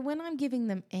 So, when I'm giving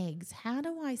them eggs, how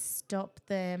do I stop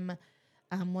them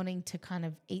wanting to kind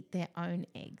of eat their own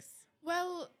eggs?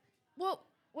 Well,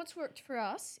 what's worked for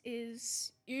us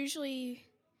is usually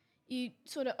you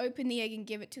sort of open the egg and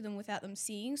give it to them without them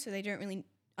seeing, so they don't really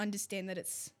understand that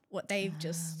it's what they've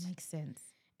just... Makes sense.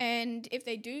 And if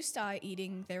they do start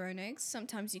eating their own eggs,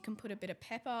 sometimes you can put a bit of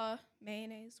pepper,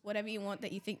 mayonnaise, whatever you want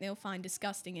that you think they'll find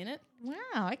disgusting in it.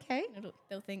 Wow, okay.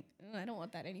 They'll think, oh, I don't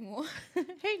want that anymore.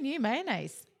 Who knew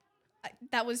mayonnaise?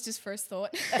 That was just first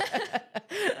thought.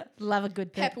 Love a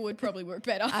good pepper would probably work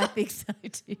better. I think so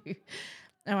too.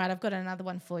 All right, I've got another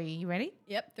one for you. You ready?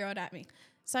 Yep, throw it at me.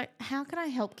 So, how can I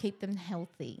help keep them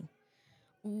healthy?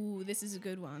 Ooh, this is a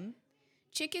good one.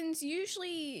 Chickens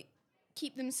usually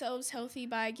keep themselves healthy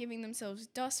by giving themselves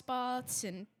dust baths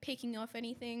and picking off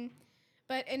anything.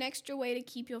 But an extra way to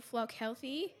keep your flock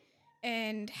healthy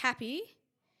and happy,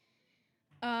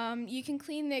 you can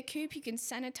clean their coop, you can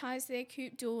sanitize their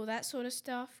coop, do all that sort of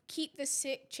stuff. Keep the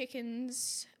sick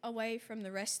chickens away from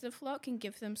the rest of the flock and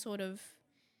give them sort of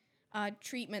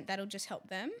treatment that'll just help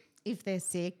them. If they're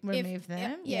sick, remove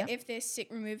them. Yeah, if they're sick,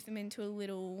 remove them into a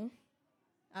little,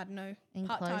 I don't know,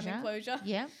 part-time enclosure.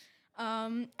 Yeah.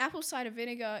 Apple cider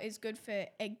vinegar is good for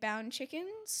egg-bound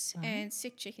chickens and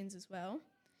sick chickens as well.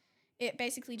 It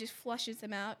basically just flushes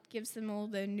them out, gives them all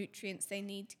the nutrients they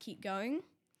need to keep going.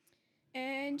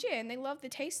 And they love the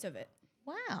taste of it.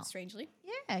 Wow. Strangely.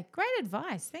 Yeah, great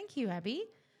advice. Thank you, Abby.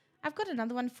 I've got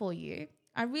another one for you.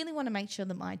 I really want to make sure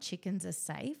that my chickens are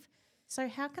safe. So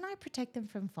how can I protect them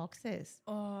from foxes?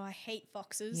 Oh, I hate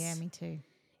foxes. Yeah, me too.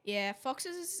 Yeah,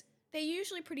 foxes, they're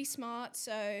usually pretty smart,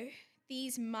 so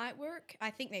these might work. I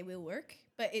think they will work,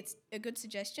 but it's a good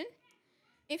suggestion.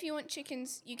 If you want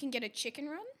chickens, you can get a chicken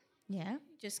run. Yeah.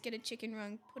 Just get a chicken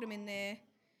run, put them in there,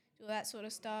 do that sort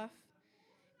of stuff.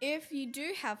 If you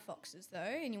do have foxes, though,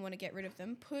 and you want to get rid of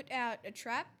them, put out a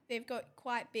trap. They've got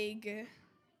quite big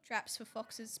traps for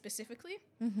foxes specifically.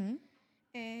 Mm-hmm.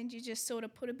 And you just sort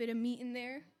of put a bit of meat in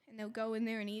there, and they'll go in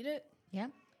there and eat it. Yeah.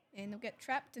 And they'll get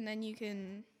trapped, and then you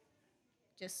can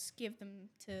just give them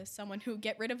to someone who'll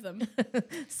get rid of them.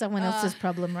 Someone else's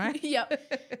problem, right?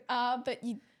 Yep. But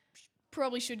you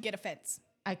probably should get a fence.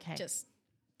 Okay. Just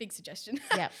big suggestion.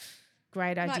 Yep.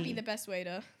 Great idea. Might be the best way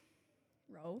to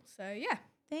roll. So, yeah.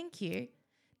 Thank you.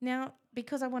 Now,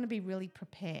 because I want to be really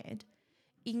prepared,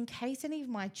 in case any of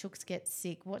my chooks get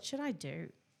sick, what should I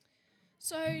do?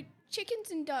 So,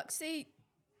 chickens and ducks,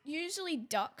 usually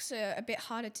ducks are a bit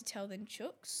harder to tell than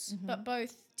chooks, but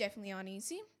both definitely aren't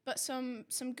easy. But some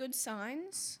good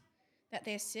signs that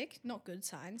they're sick, not good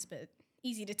signs, but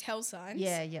easy to tell signs.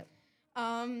 Yeah, yep.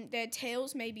 Their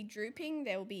tails may be drooping.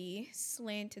 They'll be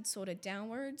slanted sort of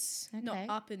downwards, not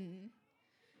up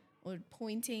or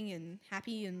pointing and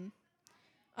happy. And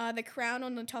the crown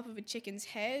on the top of a chicken's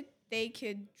head, they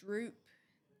could droop,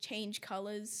 change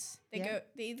colors. They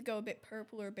either go a bit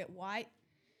purple or a bit white.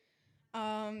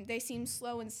 They seem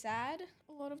slow and sad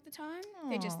a lot of the time.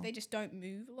 They just don't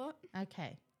move a lot.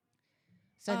 Okay.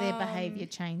 So their behavior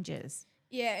changes.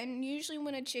 Yeah, and usually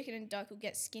when a chicken and duck will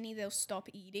get skinny, they'll stop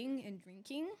eating and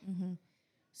drinking. Mm-hmm.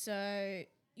 So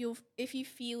if you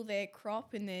feel their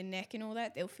crop and their neck and all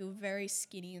that, they'll feel very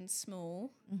skinny and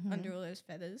small under all those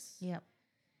feathers. Yep.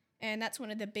 And that's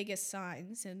one of the biggest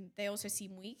signs. And they also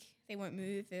seem weak. They won't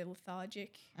move. They're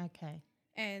lethargic. Okay.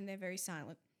 And they're very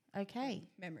silent. Okay.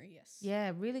 Memory, yes.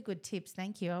 Yeah, really good tips.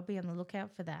 Thank you. I'll be on the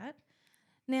lookout for that.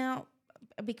 Now,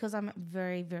 because I'm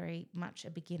very, very much a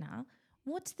beginner,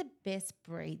 what's the best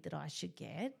breed that I should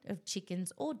get of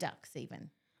chickens or ducks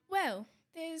even? Well,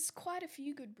 there's quite a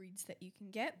few good breeds that you can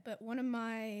get, but one of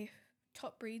my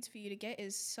top breeds for you to get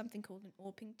is something called an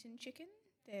Orpington chicken.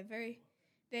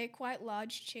 They're quite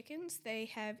large chickens. They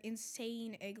have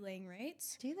insane egg-laying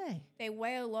rates. Do they? They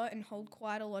weigh a lot and hold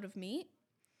quite a lot of meat.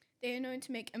 They are known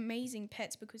to make amazing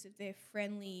pets because of their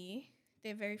friendly.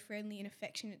 They're very friendly and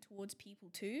affectionate towards people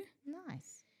too.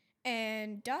 Nice.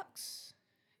 And ducks,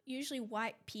 usually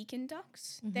white Pekin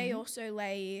ducks, they also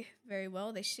lay very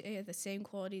well. They share the same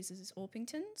qualities as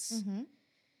Orpingtons. Mm-hmm.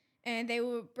 And they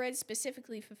were bred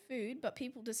specifically for food, but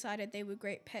people decided they were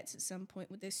great pets at some point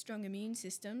with their strong immune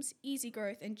systems, easy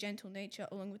growth, and gentle nature,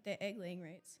 along with their egg-laying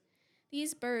rates.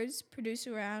 These birds produce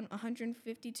around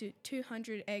 150 to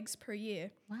 200 eggs per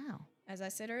year. Wow. As I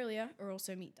said earlier, are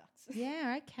also meat ducks.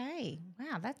 Yeah, okay.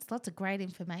 Wow, that's lots of great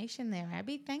information there,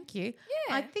 Abby. Thank you.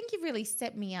 Yeah. I think you've really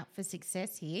set me up for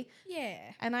success here. Yeah.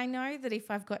 And I know that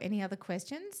if I've got any other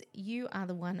questions, you are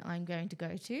the one I'm going to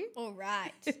go to. All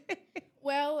right.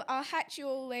 Well, I'll hatch you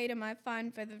all later, my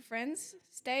fine feathered friends.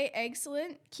 Stay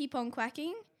excellent, keep on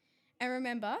quacking. And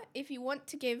remember, if you want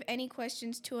to give any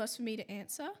questions to us for me to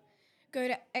answer, go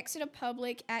to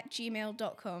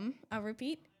exeterpublic@gmail.com. I'll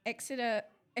repeat,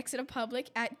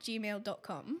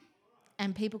 exeterpublic@gmail.com.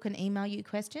 And people can email you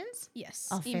questions? Yes.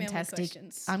 Oh, email me fantastic.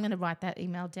 questions. I'm going to write that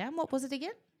email down. What was it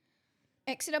again?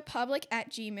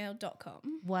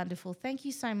 exeterpublic@gmail.com. Wonderful. Thank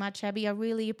you so much, Abby. I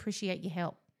really appreciate your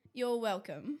help. You're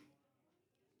welcome.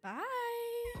 Bye.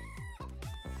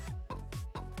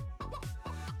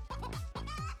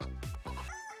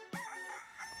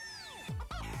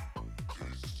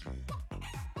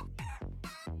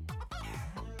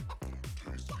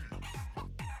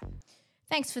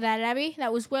 Thanks for that, Abby.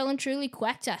 That was well and truly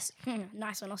quacktastic.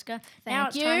 Nice one, Oscar. Thank Now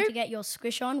it's you. time to get your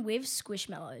squish on with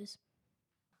Squishmallows.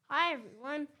 Hi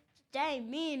everyone. Today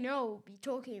me and Noel will be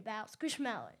talking about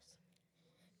Squishmallows.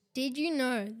 Did you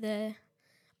know there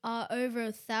are over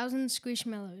 1,000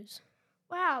 Squishmallows?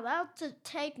 Wow, that would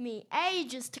take me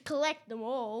ages to collect them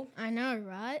all. I know,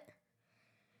 right?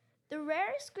 The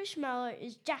rarest Squishmallow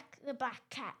is Jack the Black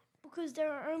Cat because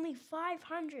there are only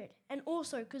 500 and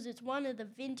also because it's one of the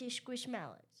vintage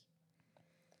Squishmallows.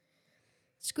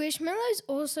 Squishmallows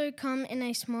also come in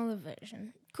a smaller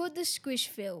version, called the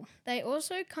Squishville. They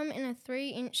also come in a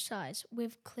 3-inch size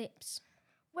with clips.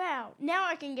 Wow, now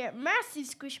I can get massive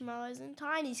Squishmallows and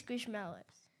tiny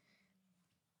Squishmallows.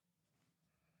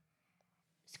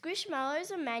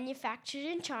 Squishmallows are manufactured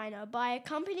in China by a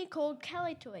company called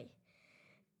Kelly Toy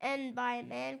and by a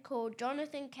man called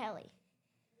Jonathan Kelly.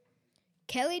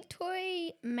 Kelly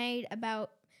Toy made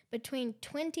about between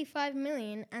 25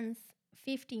 million and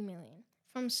 50 million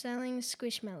from selling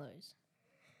Squishmallows.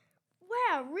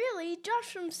 Wow, really?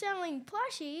 Just from selling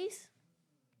plushies?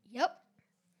 Yep.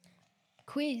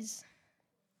 Quiz.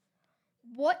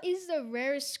 What is the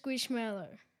rarest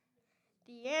Squishmallow?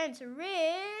 The answer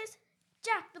is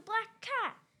Jack the Black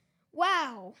Cat.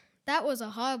 Wow, that was a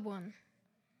hard one.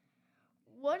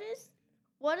 What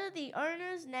are the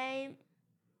owner's name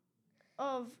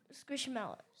of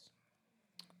Squishmallows?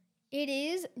 It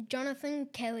is Jonathan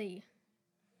Kelly.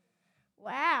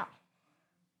 Wow.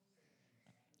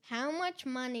 How much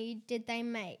money did they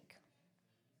make?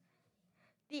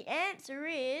 The answer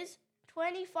is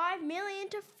 25 million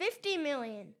to 50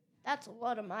 million. That's a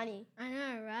lot of money. I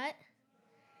know, right?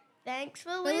 Thanks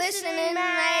for listening, listening,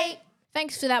 mate.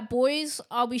 Thanks for that, boys.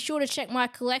 I'll be sure to check my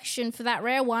collection for that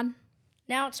rare one.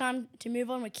 Now it's time to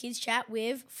move on with Kids Chat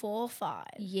with 4-5.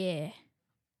 Yeah.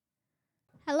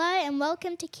 Hello and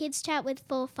welcome to Kids Chat with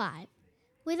 4-5.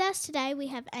 With us today we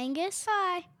have Angus.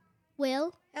 Hi.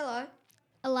 Will. Hello.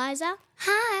 Eliza.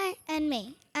 Hi. And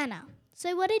me, Anna.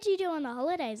 So what did you do on the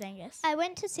holidays, Angus? I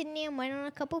went to Sydney and went on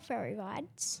a couple ferry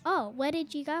rides. Oh, where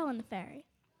did you go on the ferry?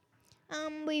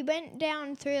 We went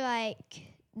down through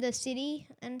like the city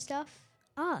and stuff.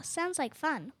 Oh, sounds like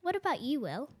fun. What about you,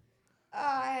 Will?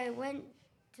 I went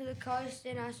to the coast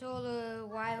and I saw the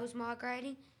whales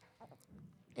migrating.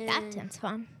 That sounds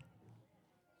fun.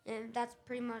 And that's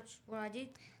pretty much what I did.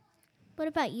 What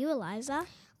about you, Eliza?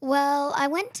 Well, I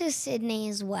went to Sydney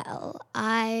as well.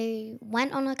 I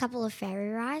went on a couple of ferry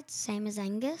rides, same as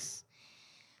Angus.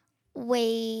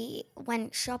 We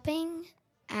went shopping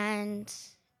and...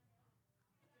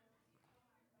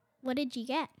 What did you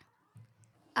get?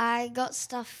 I got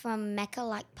stuff from Mecca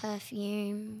like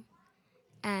perfume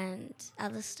and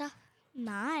other stuff.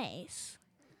 Nice.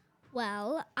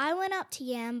 Well, I went up to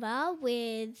Yamba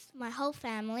with my whole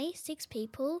family, 6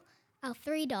 people, our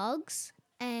 3 dogs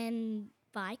and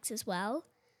bikes as well.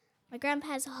 My grandpa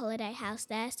has a holiday house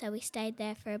there, so we stayed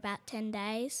there for about 10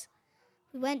 days.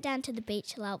 We went down to the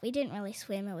beach a lot. We didn't really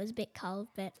swim. It was a bit cold,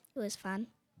 but it was fun.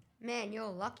 Man,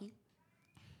 you're lucky.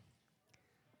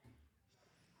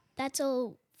 That's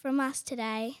all from us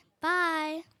today.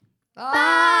 Bye. Bye.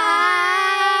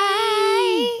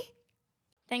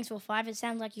 Thanks for 5. It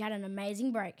sounds like you had an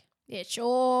amazing break. It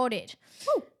sure did.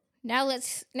 Woo. Now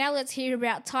let's hear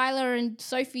about Tyler and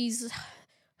Sophie's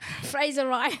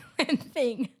Fraser Island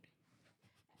thing.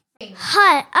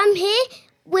 Hi, I'm here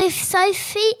with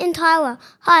Sophie and Tyler.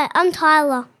 Hi, I'm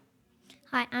Tyler.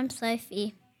 Hi, I'm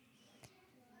Sophie.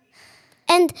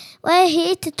 And we're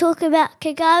here to talk about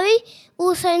Kagari,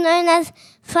 also known as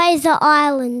Fraser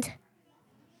Island.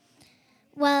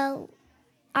 Well,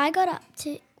 I got up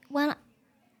to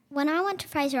when I went to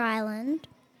Fraser Island,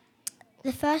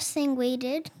 the first thing we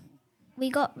did, we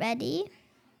got ready.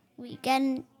 We get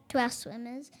into our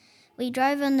swimmers. We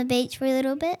drove on the beach for a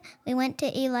little bit. We went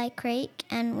to Eli Creek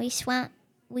and we swam.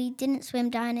 We didn't swim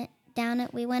down it.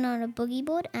 We went on a boogie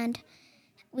board and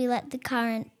we let the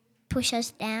current push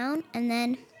us down. And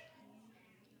then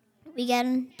we got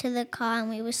into the car and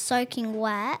we were soaking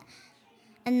wet.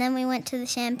 And then we went to the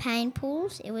champagne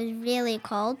pools. It was really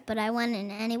cold, but I went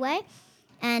in anyway.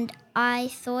 And I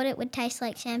thought it would taste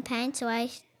like champagne, so I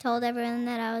told everyone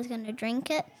that I was going to drink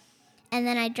it. And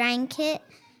then I drank it,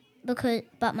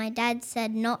 but my dad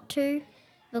said not to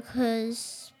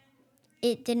because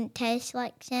it didn't taste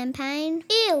like champagne.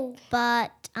 Ew.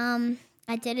 But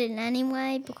I did it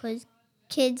anyway because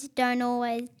kids don't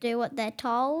always do what they're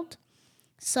told.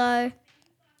 So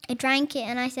I drank it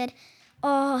and I said,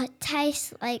 oh, it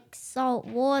tastes like salt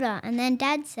water. And then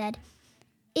Dad said,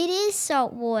 it is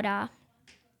salt water.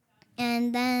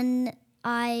 And then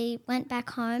I went back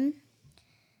home,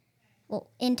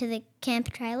 into the camper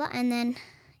trailer. And then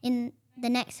in the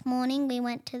next morning, we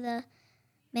went to the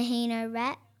Mahino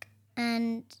wreck.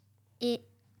 And it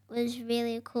was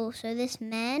really cool. So this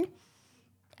man,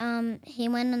 he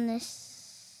went on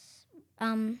this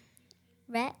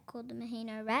wreck called the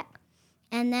Mahino wreck.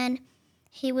 And then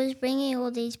he was bringing all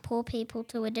these poor people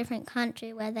to a different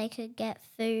country where they could get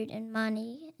food and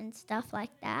money and stuff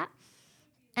like that.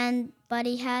 But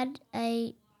he had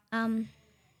a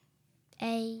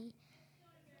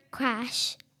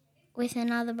crash with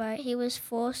another boat. He was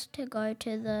forced to go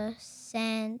to the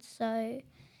sand, so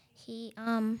he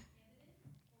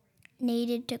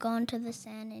needed to go onto the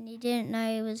sand, and he didn't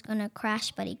know he was going to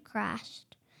crash, but he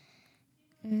crashed.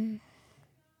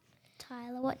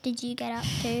 Tyler, what did you get up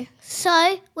to?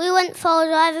 So we went fall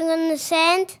diving on the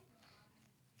sand.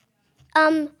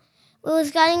 We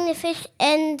was getting the fish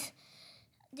and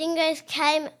dingoes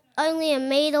came only a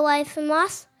metre away from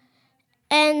us,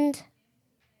 and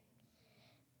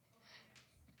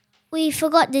we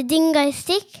forgot the dingo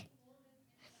stick.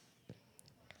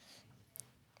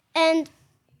 And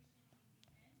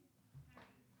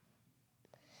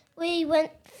we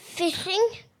went fishing.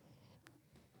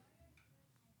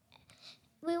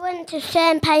 We went to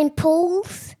champagne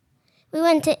pools. We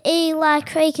went to Eli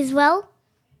Creek as well.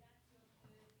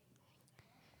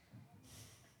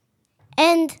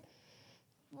 And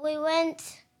we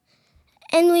went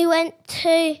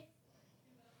to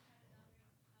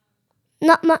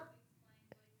not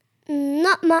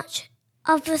much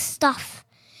other stuff.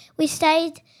 We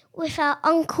stayed with our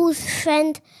uncle's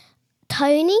friend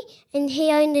Tony, and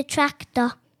he owned a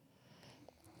tractor.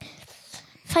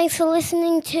 Thanks for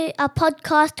listening to a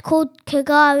podcast called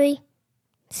Kagari.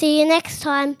 See you next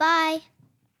time. Bye.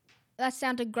 That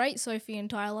sounded great, Sophie and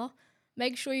Tyler.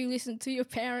 Make sure you listen to your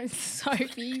parents,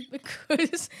 Sophie,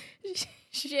 because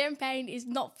champagne is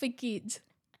not for kids.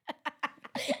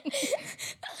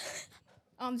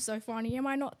 I'm so funny, am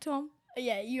I not, Tom?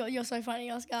 Yeah, you're so funny,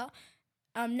 Oscar.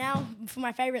 Now for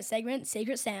my favourite segment,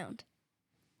 Secret Sound.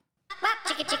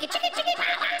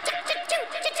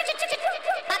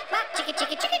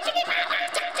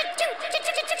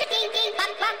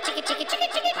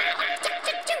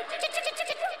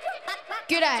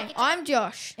 G'day, I'm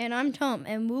Josh. And I'm Tom,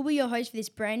 and we'll be your host for this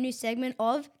brand new segment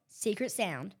of Secret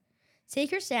Sound.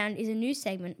 Secret Sound is a new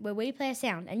segment where we play a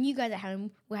sound, and you guys at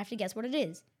home will have to guess what it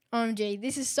is. OMG,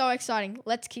 this is so exciting.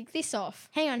 Let's kick this off.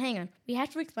 Hang on. We have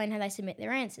to explain how they submit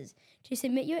their answers. To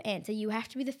submit your answer, you have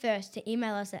to be the first to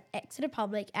email us at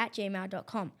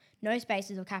exeterpublic@gmail.com. No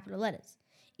spaces or capital letters.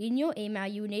 In your email,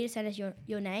 you will need to send us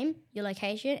your name, your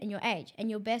location, and your age, and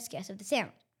your best guess of the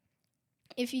sound.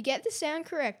 If you get the sound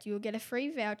correct, you will get a free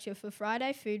voucher for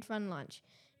Friday Food Fun Lunch.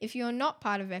 If you are not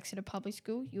part of Exeter Public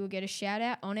School, you will get a shout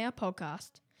out on our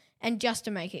podcast. And just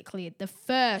to make it clear, the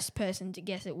first person to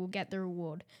guess it will get the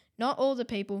reward. Not all the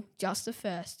people, just the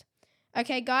first.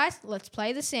 Okay, guys, let's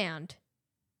play the sound.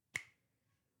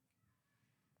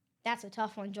 That's a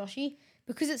tough one, Joshy.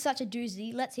 Because it's such a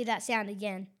doozy, let's hear that sound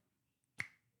again.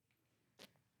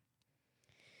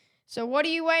 So what are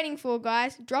you waiting for,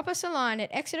 guys? Drop us a line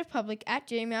at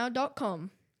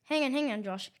exeterpublic@gmail.com. Hang on,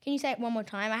 Josh. Can you say it one more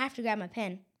time? I have to grab my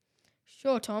pen.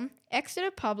 Sure, Tom.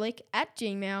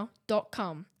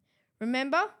 exeterpublic@gmail.com.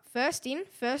 Remember, first in,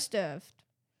 first served.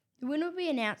 The winner will be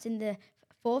announced in the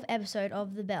 4th episode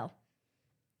of The Bell.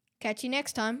 Catch you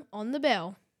next time on The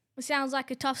Bell. It sounds like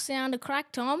a tough sound to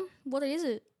crack, Tom. What is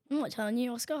it? I'm not telling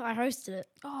you, Oscar. I hosted it.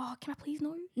 Oh, can I please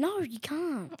know? No, you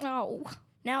can't. Oh.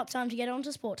 Now it's time to get on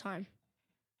to sport time.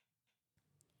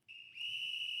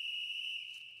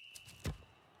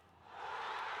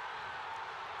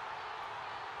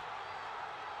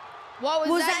 What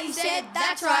was that you said?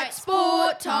 That's right,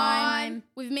 sport time.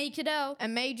 With me, Cadell.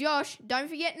 And me, Josh. Don't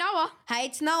forget Noah. Hey,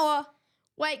 it's Noah.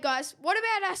 Wait, guys, what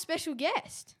about our special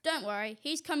guest? Don't worry,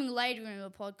 he's coming later in the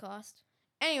podcast.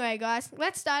 Anyway, guys,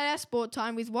 let's start our sport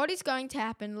time with what is going to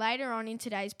happen later on in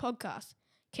today's podcast.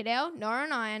 Cadell, Nora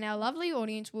and I and our lovely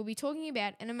audience will be talking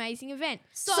about an amazing event.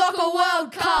 Soccer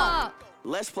World Cup!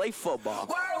 Let's play football.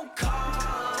 World Cup!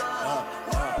 World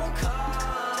Cup! World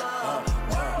Cup!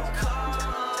 World Cup!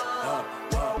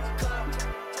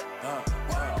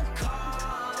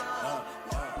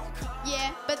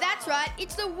 Yeah, but that's right,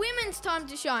 it's the women's time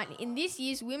to shine in this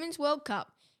year's Women's World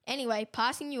Cup. Anyway,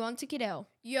 passing you on to Cadell.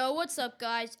 Yo, what's up,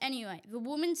 guys? Anyway, the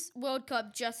Women's World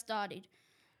Cup just started.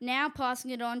 Now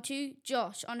passing it on to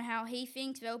Josh on how he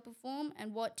thinks they'll perform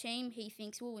and what team he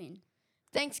thinks will win.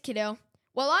 Thanks, Cadell.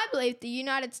 Well, I believe the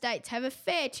United States have a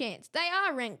fair chance. They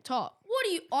are ranked top. What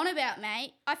are you on about,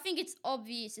 mate? I think it's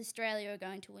obvious Australia are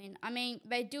going to win. I mean,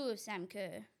 they do have Sam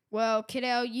Kerr. Well,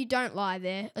 Cadell, you don't lie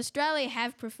there. Australia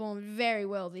have performed very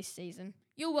well this season.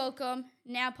 You're welcome.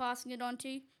 Now passing it on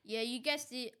to, yeah, you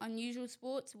guessed it, Unusual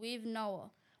Sports with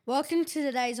Noah. Welcome to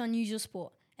today's Unusual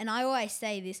Sport. And I always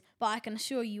say this, but I can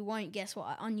assure you won't guess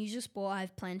what unusual sport I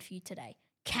have planned for you today.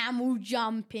 Camel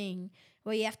jumping,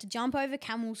 where you have to jump over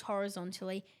camels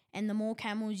horizontally, and the more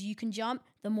camels you can jump,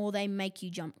 the more they make you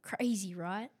jump. Crazy,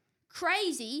 right?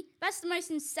 Crazy? That's the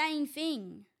most insane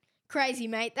thing. Crazy,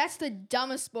 mate. That's the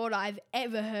dumbest sport I've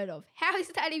ever heard of. How is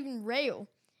that even real?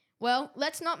 Well,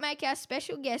 let's not make our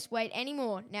special guest wait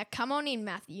anymore. Now come on in,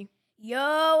 Matthew.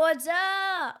 Yo, what's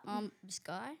up? This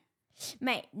guy?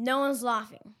 Mate, no one's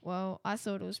laughing. Well, I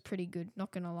thought it was pretty good, not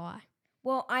gonna lie.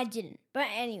 Well, I didn't. But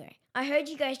anyway, I heard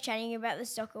you guys chatting about the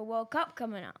Soccer World Cup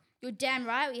coming up. You're damn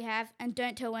right we have, and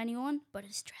don't tell anyone, but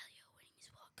Australia are winning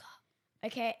this World Cup.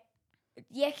 Okay.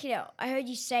 Yeah, kiddo, I heard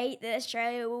you say that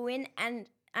Australia will win, and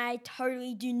I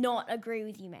totally do not agree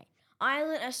with you, mate.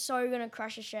 Ireland are so going to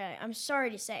crush Australia. I'm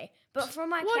sorry to say. But from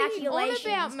my calculations, What are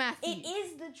you on about, Matthew? It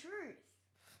is the truth.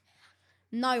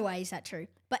 No way is that true.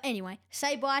 But anyway,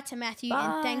 say bye to Matthew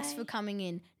and thanks for coming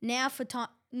in. Now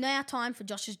time for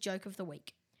Josh's joke of the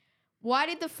week. Why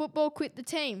did the football quit the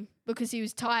team? Because he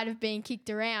was tired of being kicked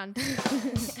around.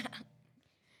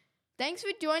 Thanks for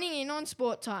joining in on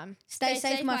Sport Time. Stay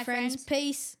safe, my friends.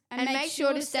 Peace. And make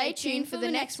sure to stay tuned for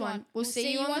the next one. We'll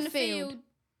see you on the field.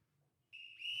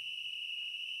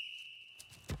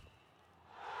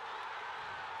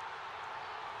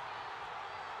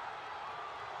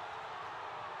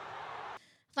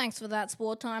 Thanks for that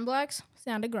sport time, blokes.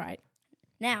 Sounded great.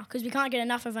 Now, because we can't get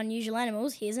enough of unusual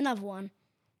animals, here's another one.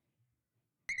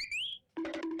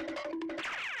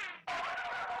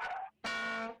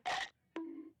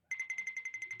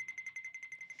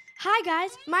 Hi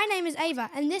guys, my name is Ava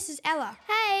and this is Ella.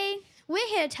 Hey! We're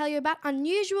here to tell you about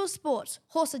unusual sports,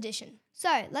 horse edition.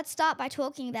 So, let's start by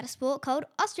talking about a sport called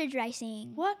ostrich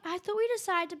racing. What? I thought we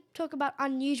decided to talk about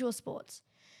unusual sports,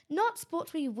 not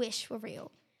sports we wish were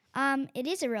real. It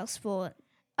is a real sport.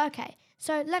 Okay,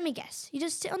 so let me guess. You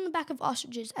just sit on the back of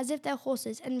ostriches as if they're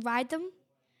horses and ride them?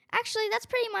 Actually, that's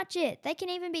pretty much it. They can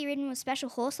even be ridden with special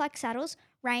horse-like saddles,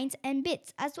 reins and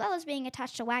bits, as well as being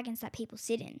attached to wagons that people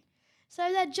sit in. So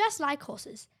they're just like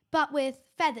horses, but with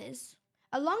feathers,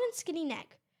 a long and skinny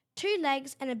neck, 2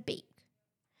 legs and a beak.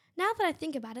 Now that I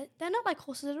think about it, they're not like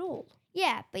horses at all.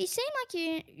 Yeah, but you seem like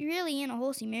you're really in a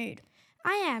horsey mood.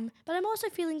 I am, but I'm also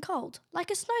feeling cold, like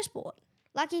a snow sport.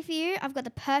 Lucky for you, I've got the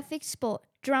perfect sport.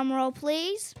 Drum roll,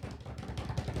 please.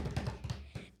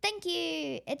 Thank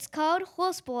you. It's called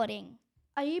horseboarding.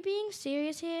 Are you being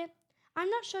serious here? I'm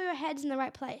not sure your head's in the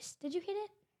right place. Did you hit it?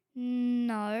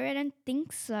 No, I don't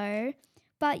think so.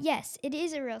 But yes, it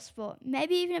is a real sport.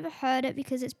 Maybe you've never heard it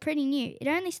because it's pretty new. It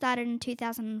only started in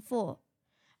 2004.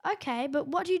 Okay, but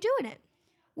what do you do in it?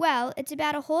 Well, it's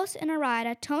about a horse and a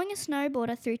rider towing a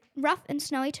snowboarder through rough and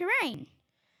snowy terrain.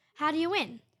 How do you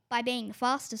win? By being the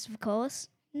fastest, of course.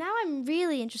 Now I'm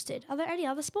really interested. Are there any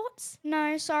other sports?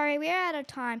 No, sorry, we're out of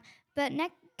time. But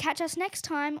catch us next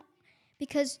time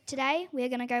because today we're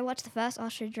going to go watch the first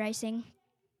ostrich racing.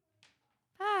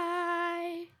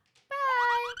 Bye.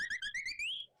 Bye.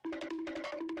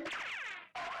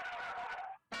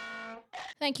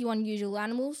 Thank you, unusual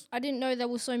animals. I didn't know there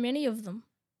were so many of them.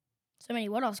 So many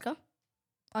what, Oscar?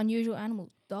 Unusual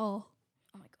animals. Duh. Oh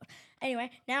my God.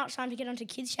 Anyway, now it's time to get on to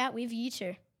Kids Chat with you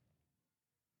two.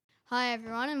 Hi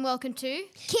everyone and welcome to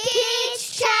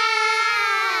Kids Chat!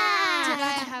 Today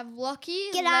I have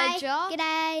Lockie, G'day. Ledger,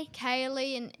 G'day.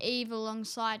 Kaylee and Eve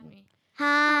alongside me.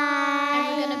 Hi. And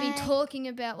we're going to be talking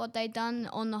about what they've done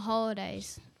on the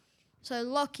holidays. So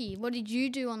Lockie, what did you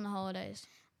do on the holidays?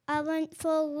 I went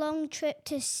for a long trip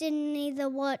to Sydney to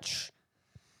watch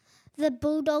the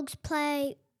Bulldogs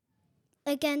play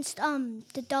against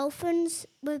the Dolphins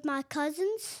with my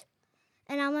cousins.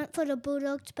 And I went for the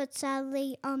Bulldogs, but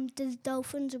sadly the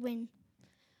Dolphins win.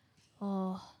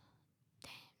 Oh,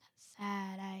 damn, that's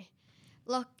sad, eh?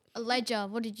 Ledger,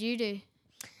 what did you do?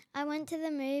 I went to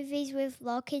the movies with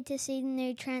Lockie to see the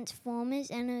new Transformers,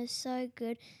 and it was so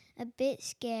good. A bit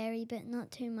scary, but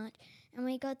not too much. And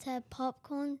we got to have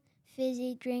popcorn,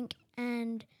 fizzy drink,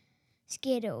 and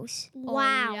Skittles.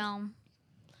 Wow.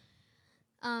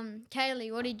 Kaylee,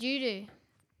 what did you do?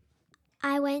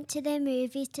 I went to the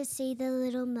movies to see The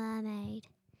Little Mermaid.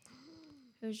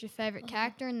 Who was your favourite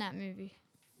character in that movie?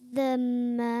 The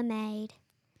mermaid.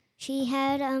 She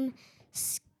had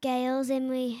scales,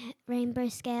 and rainbow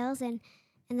scales, and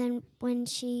then when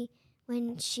she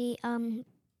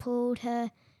pulled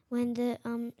her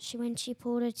when she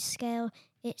pulled her scale,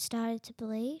 it started to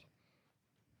bleed.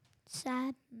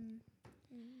 Sad.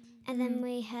 And then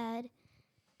we had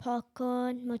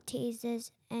popcorn,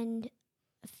 Maltesers, and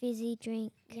a fizzy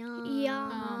drink. Yum.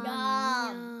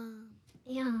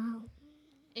 Yum.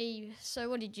 Eve, so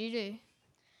what did you do?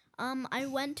 I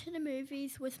went to the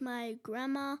movies with my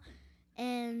grandma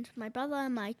and my brother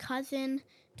and my cousin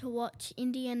to watch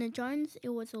Indiana Jones. It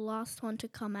was the last one to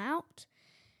come out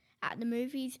at the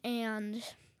movies, and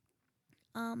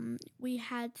we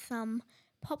had some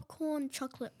popcorn,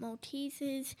 chocolate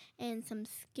Maltesers, and some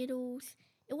Skittles.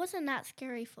 It wasn't that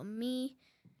scary for me,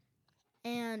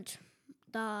 and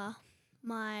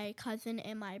my cousin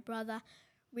and my brother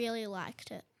really liked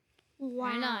it. Wow.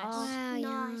 Very nice. Wow,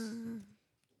 Nice.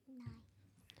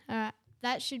 All right,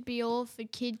 that should be all for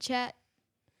Kid Chat.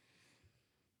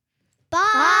 Bye.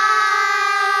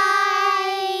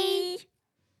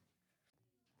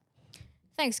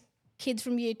 Thanks, kids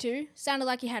from Year 2. Sounded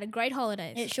like you had a great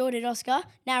holidays. It sure did, Oscar.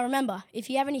 Now remember, if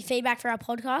you have any feedback for our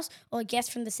podcast or guests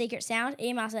from The Secret Sound,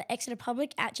 email us at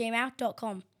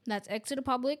exeterpublic@gmail.com. That's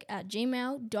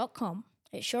exeterpublic@gmail.com.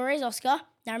 It sure is, Oscar.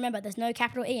 Now remember, there's no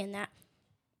capital E in that.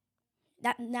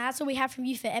 That's all we have from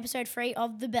you for episode 3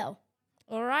 of The Bell.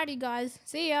 Alrighty, guys.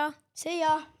 See ya. See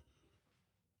ya.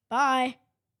 Bye.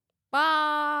 Bye.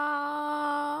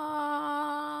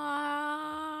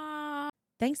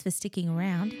 Thanks for sticking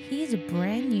around. Here's a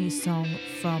brand new song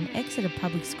from Exeter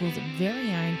Public School's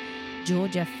very own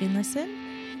Georgia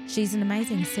Finlayson. She's an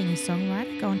amazing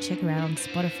singer-songwriter. Go and check her out on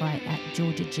Spotify at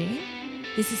Georgia Jean.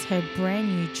 This is her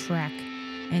brand new track,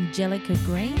 Angelica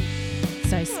Green.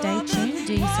 So stay tuned,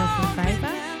 do yourself a favour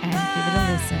and give it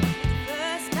a listen.